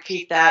I ever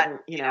repeat that? And,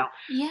 you know,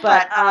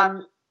 but,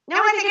 no,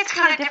 I think it's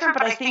kind of different,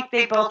 but I think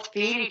they both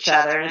feed each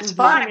other, and it's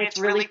fun. I mean, it's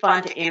really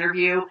fun to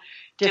interview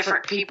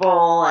different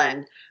people,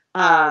 and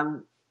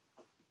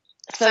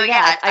so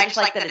yeah, I just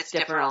like that it's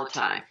different all the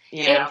time.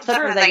 You know,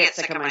 sometimes I get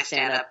sick of my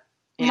stand-up.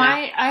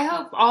 I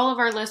hope all of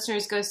our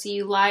listeners go see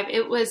you live.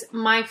 It was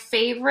my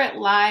favorite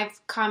live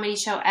comedy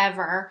show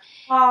ever.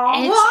 Oh,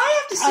 well,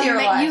 I have to see her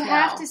live. You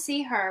have to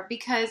see her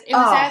because it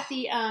was at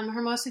the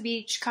Hermosa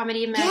Beach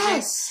Comedy Imagine,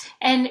 yes,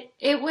 and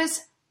it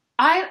was.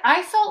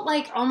 I felt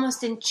like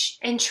almost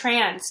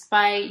entranced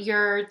by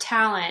your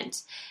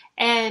talent,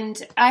 and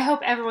I hope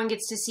everyone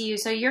gets to see you.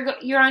 So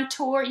you're on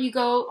tour. You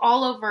go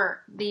all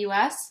over the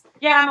U.S.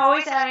 Yeah, I'm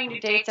always adding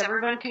new dates.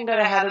 Everyone can go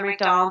to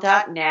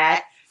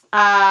heathermcdonald.net.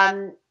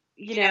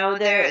 You know,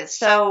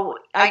 so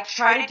I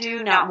try to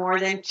do not more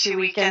than 2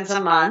 weekends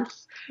a month.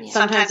 Yeah.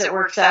 Sometimes it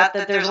works out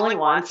that there's only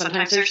one.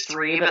 Sometimes there's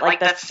 3, but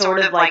like that's sort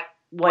of like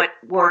what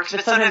works.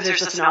 But sometimes there's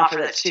just an offer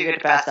that's too good to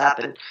pass up,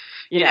 and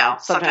you know,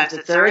 sometimes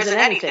there isn't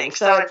anything.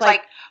 So it's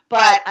like,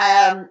 but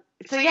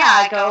so yeah,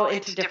 I go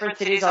into different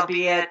cities. I'll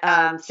be at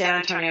San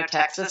Antonio,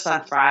 Texas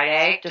on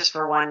Friday just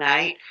for one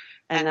night,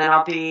 and then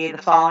I'll be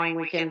the following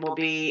weekend. We'll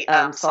be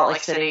Salt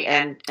Lake City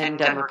and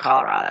Denver,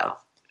 Colorado.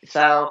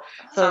 So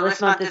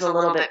this month is a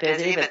little bit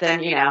busy, but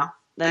then, you know,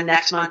 then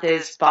next month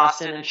is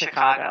Boston and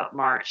Chicago,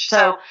 March.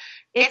 So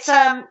it's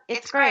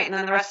great. And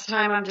then the rest of the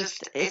time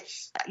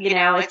it's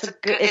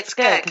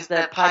good because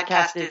the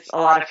podcast is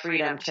a lot of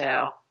freedom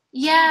too.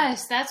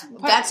 Yes, that's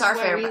our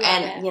favorite.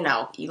 And, you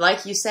know,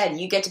 like you said,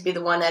 you get to be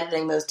the one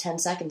editing those 10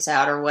 seconds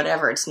out or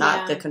whatever. It's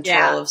not the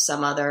control of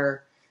some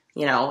other,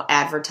 you know,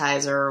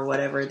 advertiser or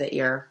whatever that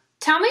you're.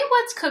 Tell me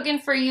what's cooking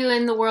for you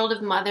in the world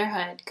of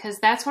motherhood, because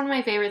that's one of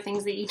my favorite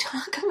things that you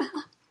talk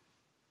about.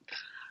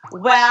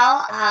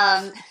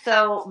 Well,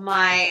 so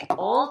my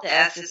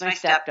oldest is my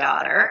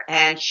stepdaughter,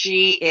 and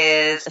she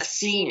is a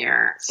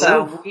senior.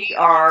 So we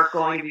are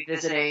going to be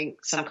visiting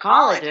some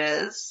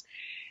colleges,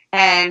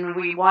 and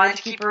we wanted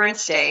to keep her in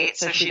state,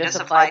 so she just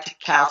applied to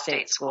Cal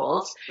State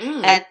schools.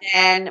 And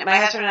then my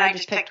husband and I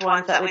just picked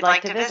ones that we'd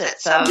like to visit.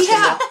 So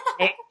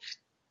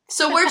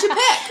So where'd you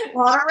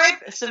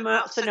pick?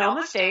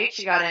 Sonoma State.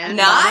 She got in.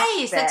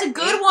 Nice. That's a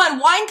good one.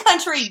 Wine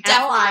country.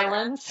 Devil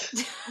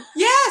Islands.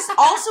 Yes.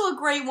 Also a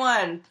great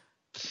one.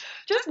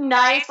 Just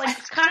nice. Like,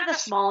 it's kind of the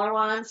smaller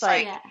ones.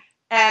 Like,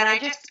 and I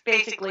just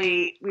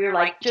basically, we were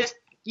like, just,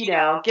 you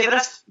know, give it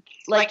us,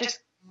 like, just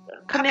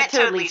commit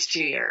to at least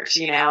 2 years,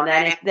 you know,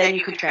 and then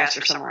you can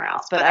transfer somewhere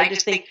else. But I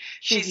just think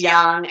she's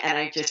young, and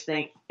I just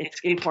think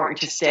it's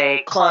important to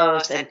stay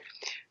close. And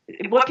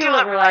what people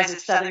don't realize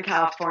is Southern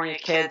California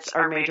kids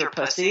are major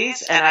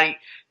pussies, and I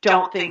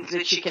don't think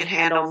that she can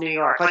handle New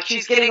York. Like,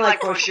 she's getting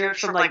like brochures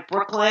from like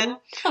Brooklyn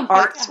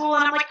Art School,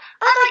 and I'm like,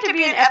 I'd like to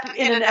be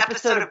in an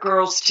episode of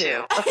Girls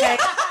Too. Okay,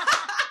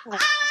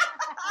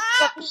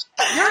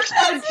 you're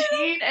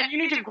 17, and you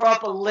need to grow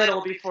up a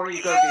little before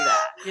you go do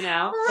that. You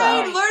know,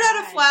 right? So, learn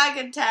how to flag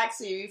a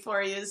taxi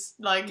before you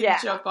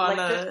jump on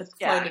a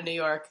plane to New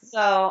York.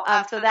 So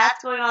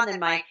that's going on. Then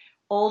my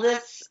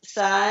oldest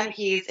son,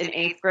 he's in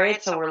 8th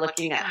grade, so we're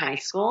looking at high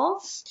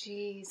schools.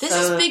 Jeez. This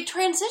is a big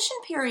transition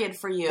period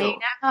for you. I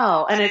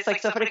know. And it's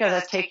like so funny because I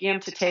was taking him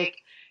to take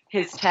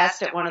his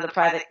test at one of the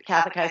private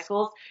Catholic high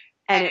schools,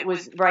 and it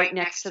was right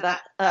next to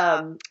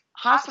the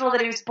hospital that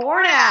he was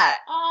born at.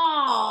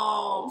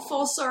 Oh,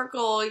 full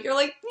circle. You're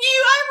like,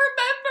 I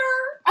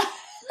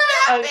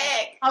remember.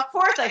 Big. Of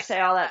course I say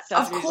all that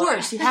stuff. Of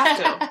course, you have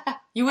to.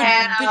 You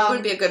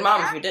wouldn't be a good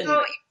mom if you didn't. So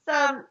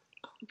it's,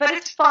 but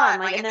it's fun.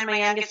 Like, and then my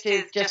youngest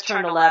is just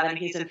turned 11.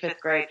 He's in 5th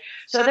grade.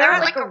 So they're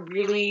like a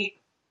really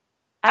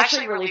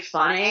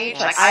fun age.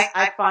 Yes. Like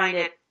I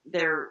find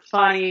they're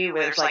funny.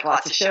 There's like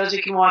lots of shows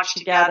you can watch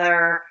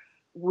together.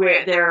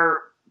 Where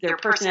their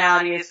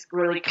personality is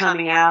really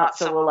coming out.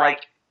 So we'll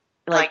like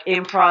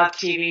improv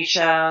TV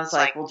shows.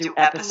 Like we'll do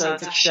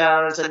episodes of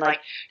shows and like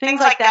things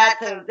like that.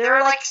 So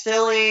they're like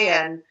silly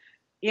and,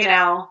 you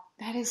know.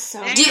 That is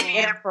so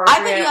inappropriate.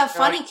 I bet you have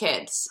funny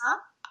kids. Huh?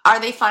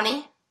 Are they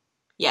funny?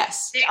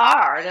 Yes. They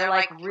are. They're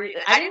like,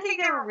 I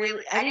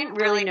didn't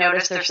really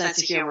notice their sense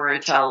of humor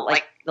until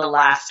like the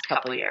last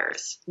couple of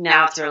years.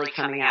 Now it's really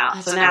coming out.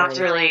 That's so now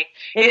it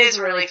is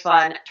really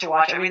fun to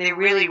watch. I mean, they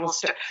really will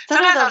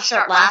sometimes they'll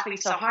start laughing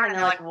so hard and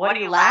they're like, what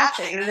are you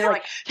laughing? And they're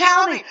like,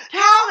 tell me.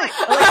 I'm like,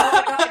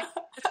 oh my God.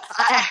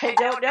 I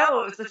don't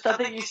know. It was just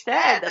something you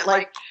said that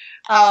like,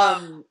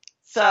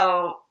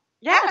 so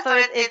yeah,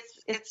 so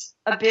it's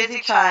a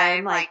busy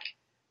time. Like,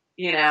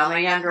 my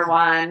younger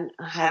one,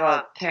 I have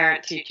a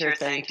parent-teacher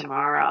thing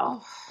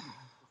tomorrow.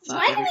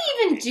 Why do we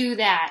even do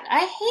that? I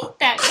hate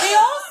that. They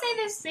all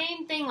say the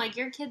same thing, like,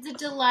 your kid's a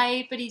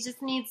delight, but he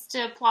just needs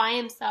to apply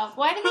himself.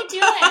 Why do they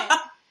do it?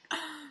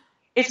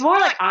 It's more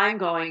like I'm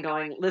going,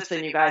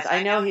 listen, you guys,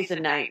 I know he's a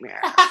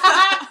nightmare.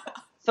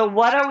 So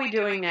what are we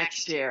doing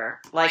next year?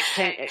 Like,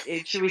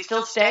 should we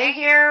still stay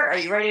here? Are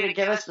you ready to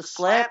give us the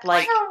slip?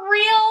 Like, for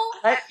real?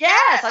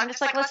 Yes. I'm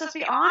just like, let's just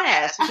be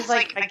honest. Because,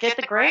 like, I get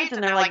the grades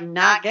and they're, like,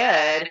 not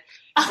good.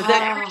 But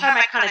then every time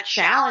I kind of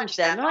challenge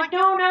them, they're like,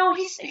 no,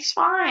 he's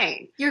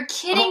fine. You're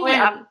kidding me.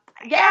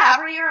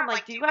 Every year I'm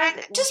like, do you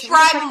guys... Just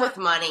bribe him with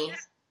money.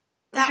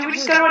 Should we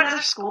just go to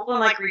another school and,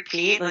 like,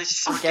 repeat? Let's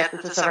just forget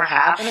that this ever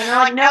happened. And they're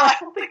like, no, I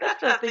don't think that's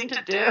the thing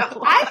to do. I thought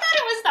it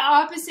was the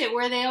opposite,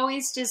 where they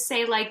always just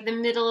say, like, the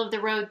middle of the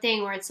road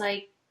thing, where it's,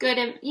 like, good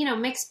and,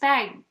 mixed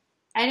bag.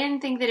 I didn't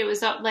think that it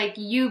was, like,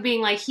 you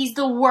being like, he's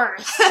the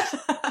worst. You're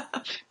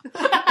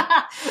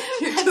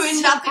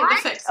doing nothing to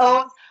fix him.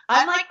 Oh,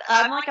 I'm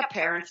like a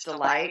parent's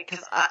delight,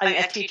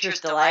 a teacher's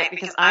delight,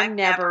 because I'm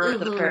never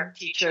the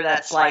teacher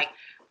that's like,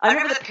 I'm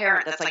never the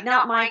parent that's like,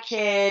 not my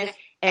kid,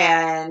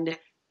 and...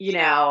 in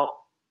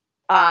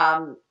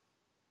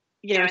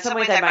some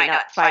ways I might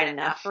not fight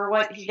enough for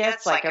what he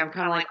gets. Like, I'm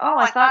kind of like, oh,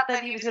 I thought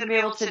that he was going to be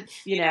able to,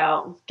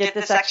 get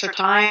this extra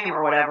time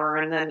or whatever.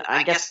 And then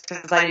I guess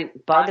because I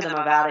didn't bug them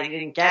about it, he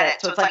didn't get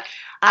it. So it's like,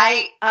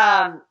 I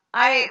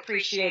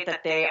appreciate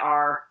that they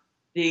are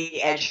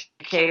the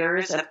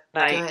educators, and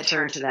I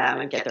turn to them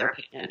and get their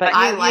opinion. But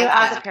you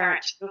as a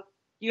parent,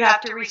 you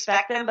have to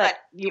respect them, but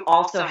you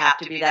also have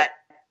to be that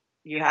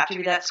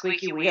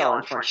squeaky wheel,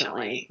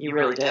 unfortunately. You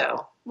really do.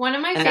 One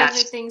of my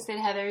favorite things that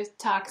Heather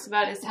talks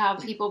about is how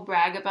people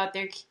brag about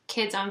their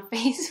kids on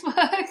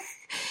Facebook.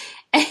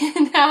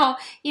 And how,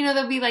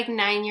 they'll be like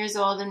 9 years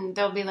old and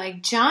they'll be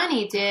like,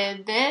 Johnny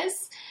did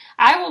this.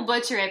 I will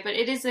butcher it, but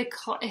it is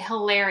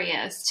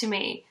hilarious to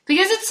me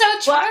because it's so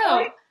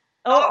true.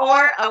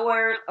 Or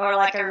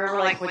like I remember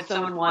like when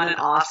someone won an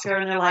Oscar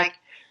and they're like,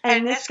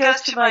 and this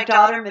goes to my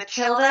daughter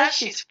Matilda,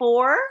 she's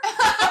 4,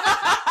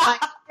 my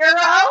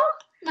hero.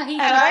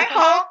 And I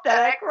hope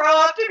that I grow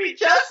up to be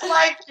just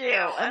like you.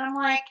 And I'm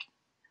like,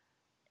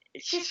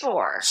 she's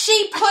 4.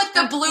 She put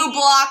the blue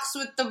blocks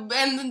with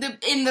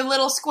in the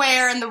little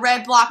square and the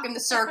red block in the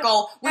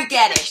circle. We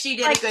get it. She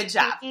did a good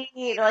job.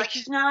 Like,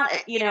 she's not,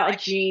 a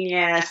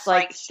genius.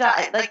 Like,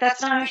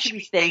 that's not who should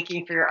be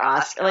thanking for your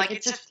Oscar. Like,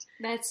 it's just.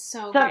 That's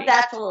so great.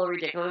 That's a little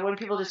ridiculous. When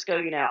people just go,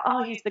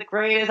 oh, he's the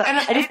greatest. And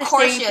I did of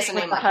course she has a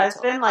name with the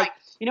husband. Like,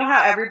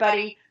 how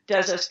everybody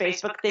does those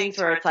Facebook things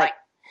where it's like,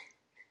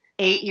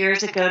 8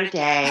 years ago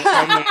today,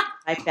 I met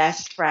my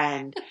best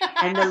friend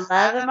and the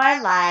love of my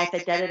life.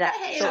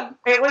 So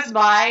it was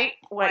my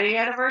wedding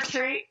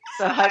anniversary,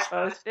 so I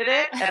posted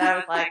it, and I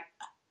was like,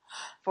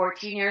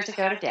 14 years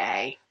ago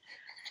today,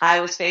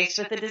 I was faced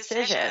with a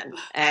decision,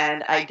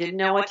 and I didn't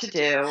know what to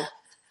do,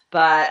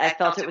 but I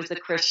felt it was the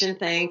Christian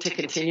thing to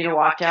continue to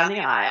walk down the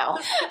aisle.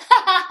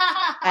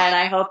 And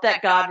I hope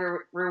that God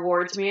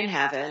rewards me in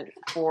heaven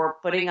for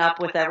putting up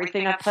with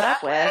everything I put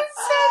up with.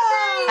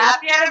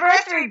 Happy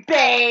anniversary,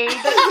 babe!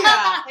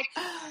 Yeah.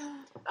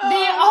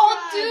 They all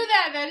do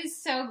that. That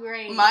is so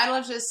great. Mine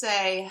will just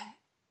say,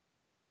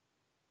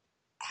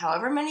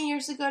 however many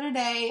years ago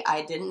today,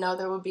 I didn't know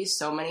there would be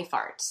so many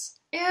farts.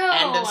 Ew.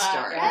 End of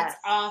story. That's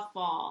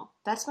awful.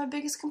 That's my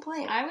biggest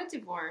complaint. I would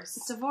divorce.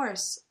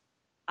 Divorce.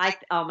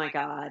 Oh my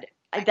God.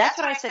 That's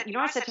what I said.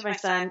 I said to my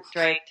son,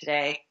 Drake,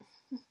 today.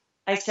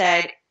 I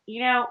said,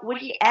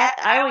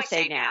 I always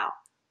say now,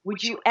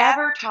 would you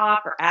ever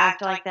talk or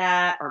act like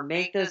that or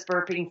make those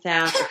burping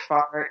sounds or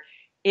fart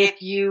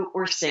if you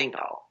were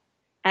single?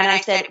 And I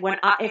said,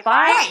 if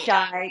I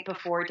die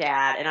before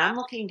Dad and I'm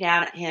looking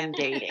down at him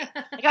dating,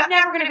 like, I'm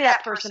never going to be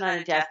that person on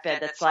a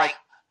deathbed that's like,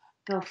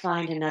 go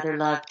find another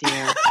love,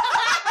 dear.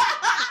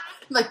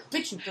 Like,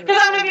 bitch, because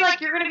I'm going to be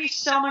like, you're going to be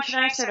so much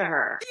nicer to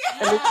her. Yeah.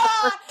 At least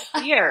the first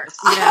years,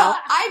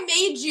 I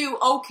made you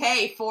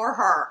okay for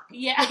her.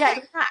 Yeah.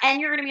 And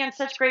you're going to be on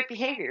such great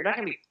behavior. You're not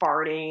going to be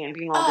farting and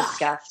being all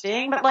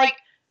disgusting. But, like,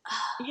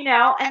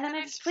 and then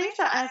I just, please,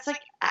 it's like,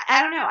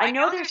 I don't know.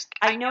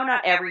 I know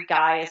not every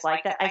guy is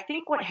like that. I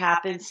think what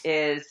happens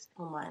is,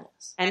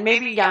 and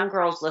maybe young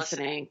girls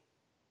listening,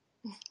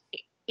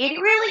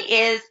 it really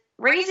is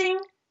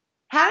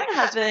having a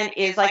husband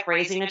is like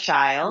raising a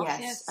child.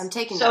 Yes. I'm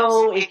taking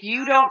So if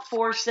you don't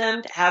force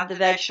them to have the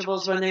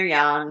vegetables when they're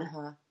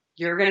young,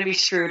 you're going to be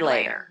screwed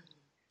later.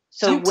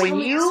 So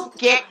when you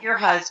get your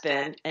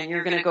husband and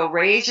you're going to go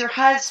raise your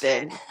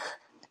husband,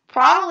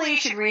 probably you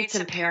should read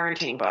some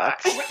parenting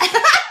books.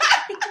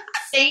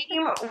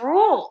 Same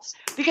rules.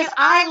 Because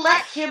I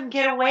let him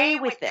get away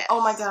with it.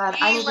 Oh my God.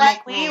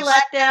 We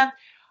let them,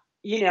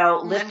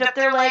 lift up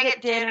their leg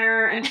at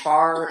dinner and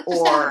fart,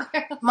 or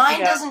mine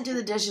doesn't do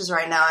the dishes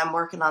right now. I'm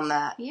working on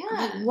that.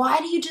 Yeah. Why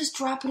do you just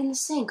drop it in the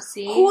sink?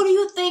 See? Who do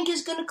you think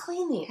is going to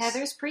clean these?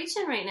 Heather's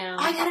preaching right now.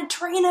 I got to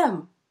train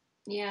him.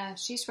 Yeah,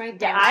 she's right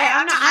there.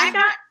 I'm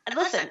not.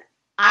 Listen,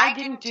 I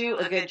didn't do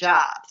a good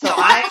job. So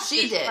I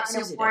She did. trying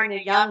Susie to did. warn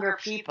the younger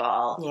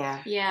people.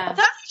 Yeah. Yeah.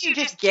 Sometimes you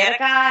just get a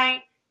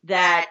guy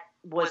that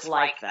was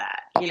like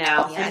that, you know?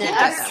 Yeah, and I then did get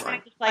other that one.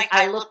 times, it's like,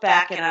 I look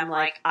back and I'm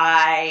like,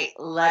 I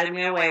let him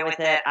get away with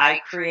it. I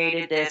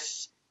created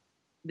this,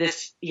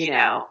 you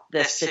know,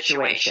 this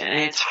situation. And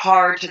it's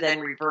hard to then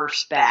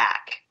reverse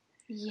back.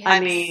 Yes. I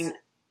mean,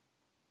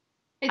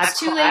 it's I've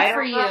too cried late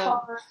for over you.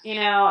 her, you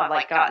know, I've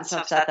like gotten so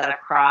upset that I've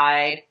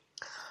cried.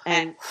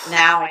 And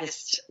now I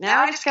just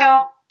go,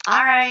 all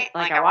right,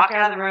 like I walk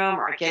out of the room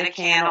or I get a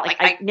candle. Like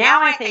I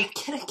think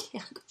Get a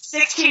candle.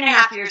 16 and a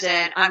half years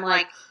in, I'm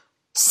like,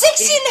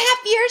 16 and a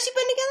half years you've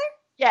been together?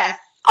 yes.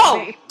 Oh,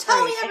 maybe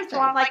tell me three. And everything.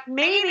 so I'm like,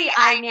 maybe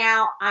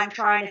I'm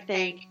trying to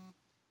think,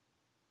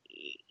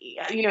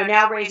 you know,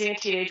 now raising a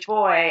teenage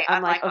boy,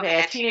 I'm like,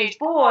 okay, a teenage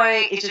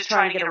boy is just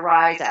trying to get a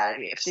rise out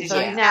of you. See, so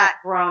Yeah. he's not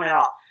grown at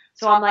all.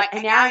 So I'm like,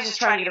 and now he's just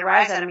trying to get a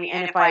rise out of me.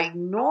 And if I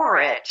ignore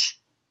it,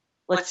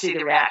 let's see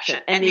the reaction.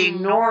 And the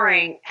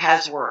ignoring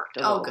has worked.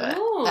 A Oh, little good. bit.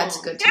 Ooh.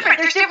 That's good to Different.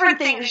 know. There's different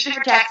things. There's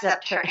different tactics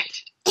up to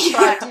it.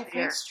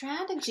 Different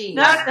strategies.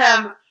 None of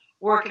them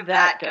work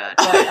that good.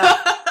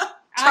 But,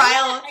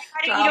 Trial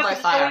you know, by there's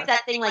fire. always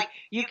that thing like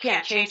you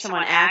can't change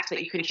someone acts,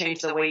 but you can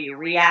change the way you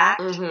react.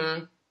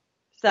 Mm-hmm.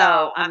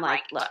 So I'm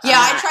like, look. Yeah,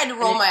 I'm I not- tried to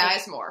roll my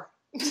eyes more.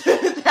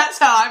 That's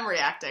how I'm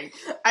reacting.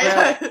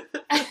 I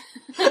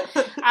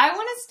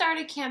want to start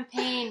a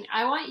campaign.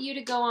 I want you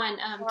to go on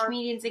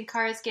Comedians in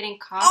Cars Getting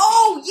Coffee.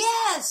 Oh,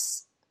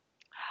 yes!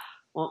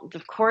 Well,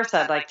 of course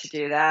I'd like to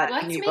do that.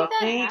 Let's Can you make book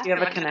that me? Do you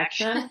have a happen.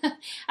 connection?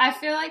 I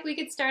feel like we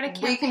could start a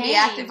campaign. We can be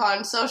active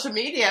on social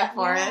media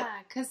for it.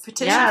 Because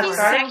Petition Yeah, for it.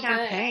 start so a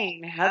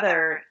campaign.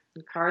 Heather,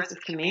 Cars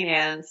with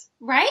Comedians.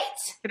 Right?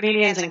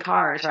 Comedians in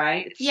Cars,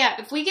 right? It's- Yeah,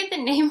 if we get the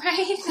name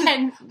right,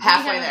 then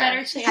Halfway we have there. a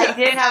better chance.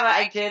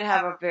 I did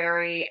have a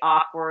very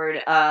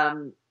awkward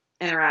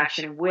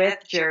interaction with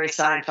Jerry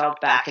Seinfeld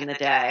back in the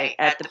day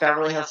at the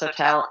Beverly Hills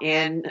Hotel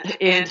in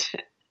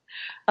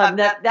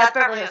that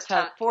Beverly Hills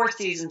Hotel, 4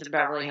 seasons in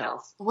Beverly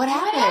Hills. What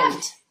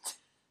happened?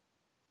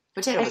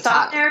 Potato I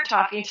saw him potato. there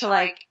talking to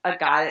like a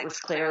guy that was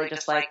clearly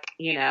just like,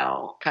 you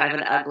know, kind of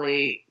an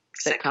ugly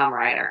sitcom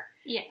writer.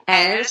 Yeah.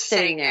 And I was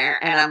sitting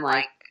there and I'm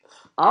like,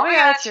 oh my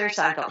God, it's Jerry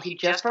Seinfeld. He'd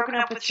just broken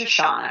up with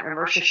Shoshana.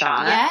 Remember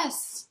Shoshana?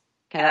 Yes.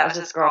 Okay, that was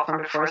his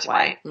girlfriend before his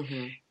wife.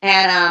 Mm-hmm.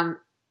 And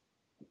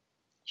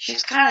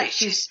she's kind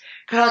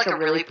of like a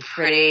really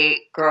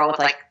pretty girl with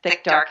like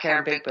thick dark hair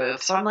and big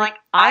boobs. So I'm like,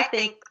 I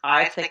think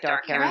I have thick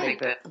dark hair and big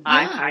boobs.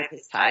 I'm Yeah. kind of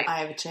his type. I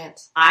have a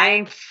chance.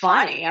 I'm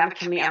funny. I'm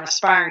I'm an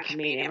aspiring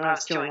comedian. When I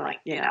was doing like,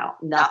 you know,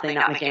 nothing,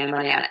 not making any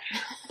money on it.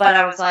 But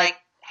I was like,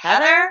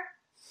 Heather,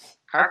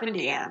 Carpe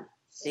Diem,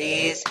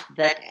 seize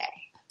the day.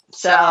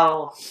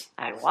 So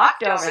I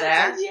walked over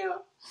there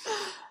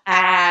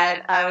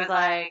and I was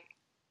like,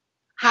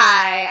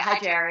 hi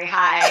Jerry,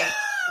 hi.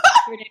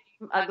 Your name,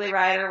 Ugly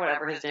Rider,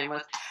 whatever his name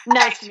was.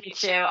 Nice to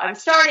meet you. I'm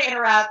sorry to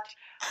interrupt,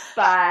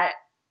 but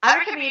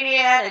I'm a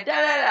comedian and da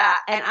da da.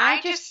 And I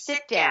just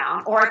sit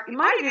down, or I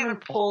might have even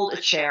pulled a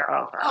chair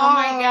over. Oh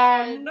my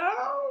God. No.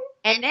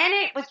 And then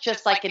it was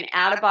just like an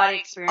out of body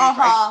experience. Uh-huh.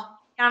 Where I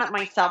sat down at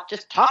myself,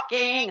 just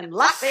talking and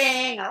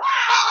laughing. And,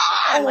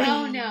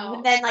 Oh, no.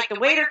 And then like the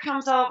waitress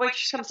comes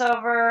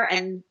over,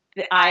 and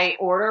I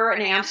order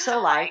an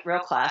Amstel Light, real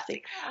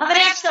classy. Of an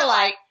Amstel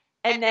Light.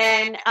 And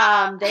then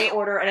they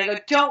order, and I go,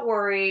 don't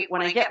worry,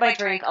 when I get my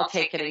drink, I'll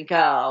take it and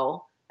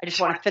go. I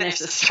just want to finish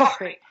the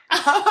story.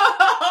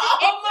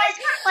 Oh my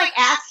Like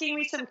asking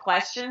me some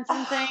questions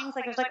and things.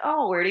 Like I was like,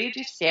 oh, where do you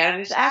stand? And he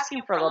was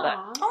asking for a little bit.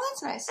 Aw. Oh,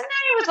 that's nice. And then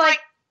he was like,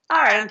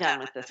 all right, I'm done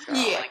with this girl.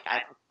 Yeah. Like,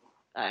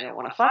 I don't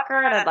want to fuck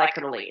her, and I'd like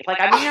her to leave.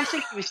 Like, I mean, I'm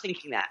thinking he was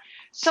thinking that.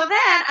 So then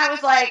I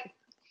was like,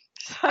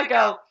 so I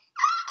go,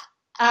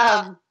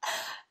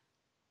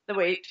 the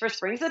waitress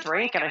brings the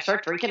drink, and I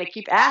start drinking. I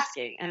keep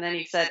asking. And then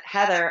he said,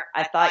 Heather,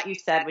 I thought you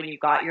said when you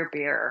got your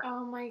beer,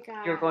 Oh my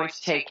God. you're going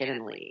to take it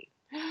and leave.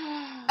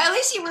 At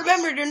least you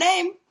remembered your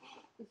name.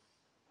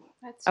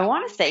 That's I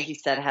want to say he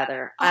said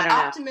Heather. I don't know.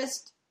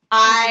 Optimist.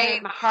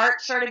 My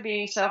heart started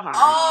beating so hard.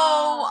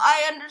 Oh,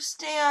 I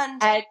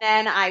understand. And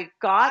then I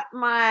got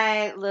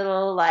my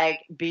little,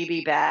 like,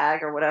 BB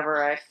bag or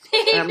whatever.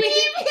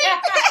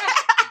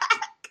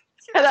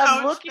 And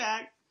I'm looking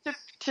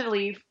to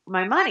leave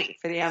my money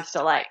for the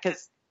Amstel Light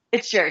because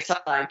it's Jerry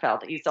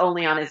Seinfeld. He's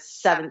only on his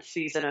 7th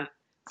season of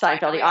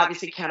Seinfeld. He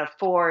obviously can't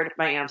afford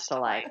my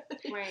Amstel Light.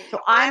 Right. So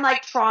I'm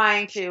like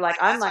trying to, like,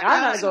 I'm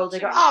not a gold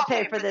digger. I'll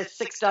pay for this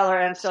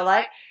 $6 Amstel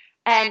Light.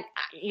 And,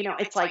 you know,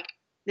 it's like,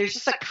 there's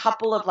just a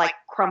couple of like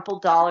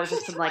crumpled dollars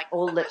with some like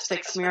old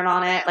lipstick smeared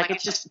on it. Like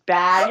it's just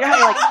bad. You know how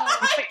you like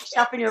you put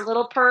stuff in your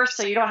little purse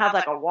so you don't have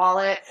like a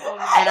wallet. And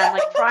I'm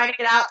like trying to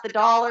get out the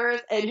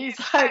dollars, and he's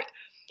like,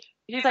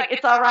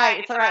 it's all right,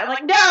 it's all right. I'm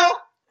like, no,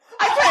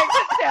 I can't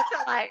get the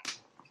Amstel Light.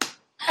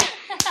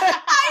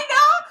 I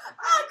know,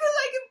 because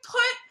I can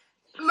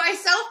put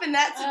myself in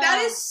that. So that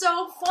is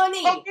so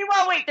funny. Oh,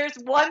 meanwhile, wait, there's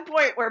one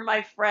point where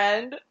my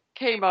friend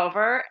came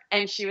over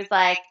and she was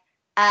like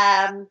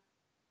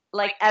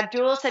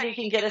Abdul said he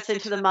can get us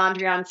into the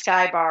Mondrian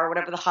Sky Bar or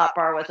whatever the hot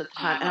bar was at the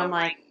time. And I'm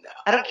like,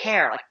 I don't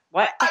care. Like,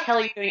 what the hell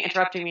are you doing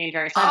interrupting me and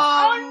Jerry's time?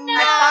 Oh,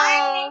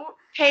 no.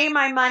 Pay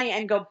my money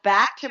and go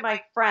back to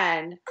my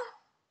friend.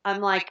 I'm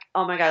like,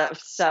 oh my God, that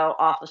was so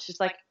awful. She's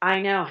like,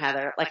 I know,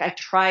 Heather. Like, I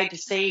tried to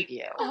save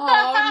you.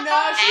 Oh,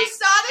 no. She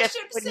saw the Just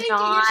ship would sinking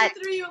not- and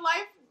she threw you a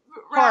life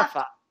raft.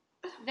 Horrified.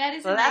 That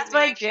is So that's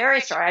my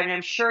Jerry story. I mean,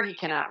 I'm sure he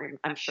cannot.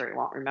 I'm sure he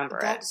won't remember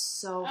it. That's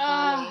so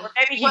funny. Or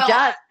maybe he Well,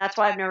 does. That's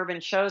why I've never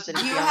been chosen.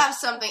 to You be on- have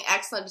something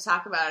excellent to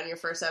talk about in your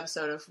first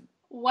episode of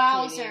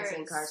Comedians in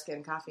Wowzers.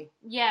 Carskin Coffee.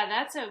 Yeah,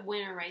 that's a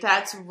winner right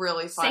That's there.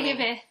 really funny. Save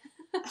it.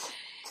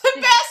 The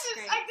best is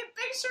Great. I can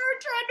picture her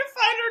trying to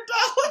find her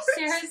dollars.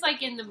 Sarah's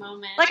like in the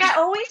moment. Like, I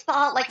always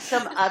thought like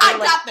some other I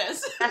like got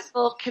this.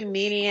 successful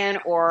comedian,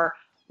 or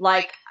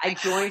like I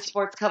joined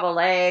Sports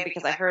Cabaret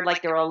because I heard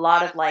like there were a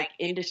lot of like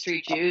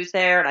industry Jews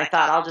there, and I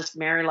thought I'll just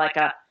marry like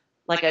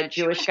a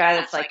Jewish guy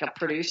that's like a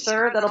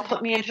producer that'll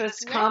put me into his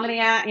comedy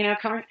act,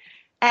 comedy.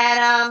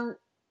 And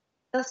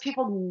those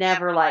people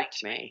never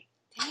liked me.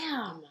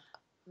 Damn.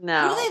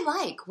 No. What do they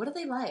like? What do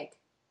they like?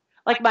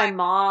 Like my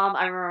mom,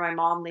 I remember my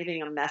mom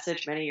leaving a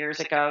message many years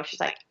ago.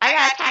 She's like, I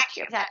gotta talk to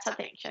you about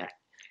something. She's like,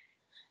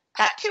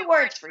 got 2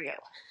 words for you.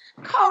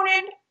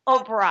 Conan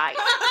O'Brien.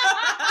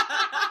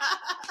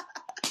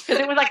 Because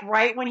it was like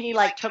right when he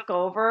like took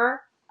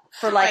over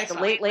for like the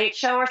Late Late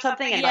Show or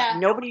something, and Yeah. like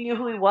nobody knew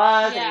who he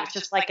was, and Yeah. he was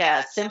just like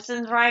a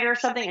Simpsons writer or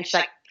something. And she's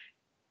like,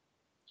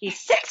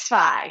 he's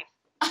 6'5",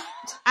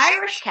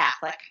 Irish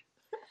Catholic,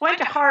 went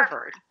to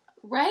Harvard.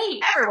 right.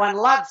 Everyone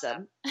loves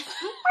him. Why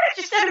don't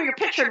you send him your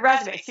picture and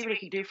resume, see what he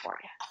can do for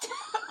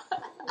you?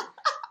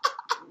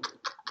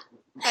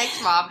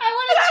 Thanks, Mom. I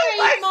want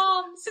to Like- trade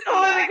moms. So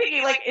I'm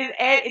thinking,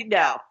 like,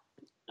 no,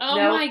 Oh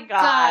no my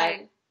guy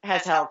God.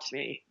 has helped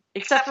me.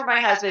 Except for my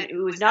husband,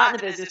 who is not in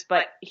the business,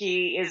 but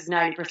he is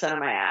 90% of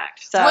my act.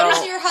 So What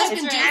does your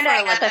husband it's do kind for of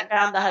a nice I living?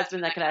 found the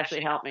husband that could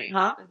actually help me,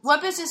 huh?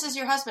 What business is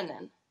your husband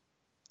in?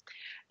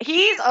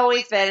 He's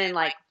always been in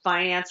like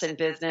finance and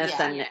business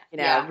Yeah.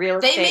 and real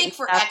estate. They make and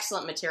for stuff.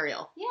 excellent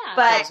material. Yeah.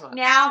 But Those ones.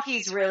 now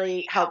he's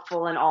really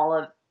helpful in all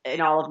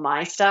of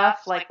my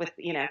stuff, like with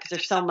because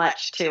there's so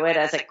much to it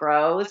as it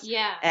grows.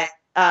 yeah.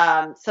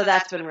 And so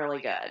that's been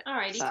really good. All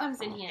right, he So, comes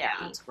in handy. yeah.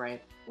 That's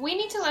great. We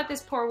need to let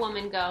this poor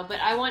woman go, but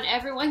I want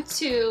everyone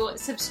to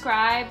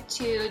subscribe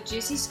to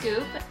Juicy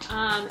Scoop,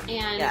 and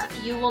Yeah.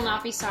 you will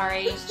not be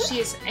sorry. She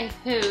is a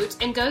hoot.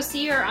 And go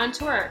see her on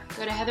tour.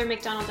 Go to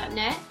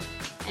heathermcdonald.net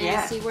and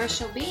Yeah. see where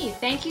she'll be.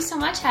 Thank you so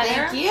much,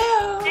 Heather. Thank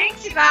you.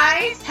 Thanks, you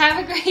guys. Have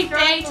a great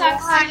day. the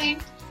Talk line.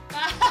 soon.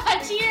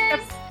 Bye.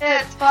 Cheers.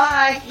 It's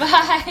bye.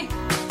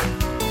 Bye.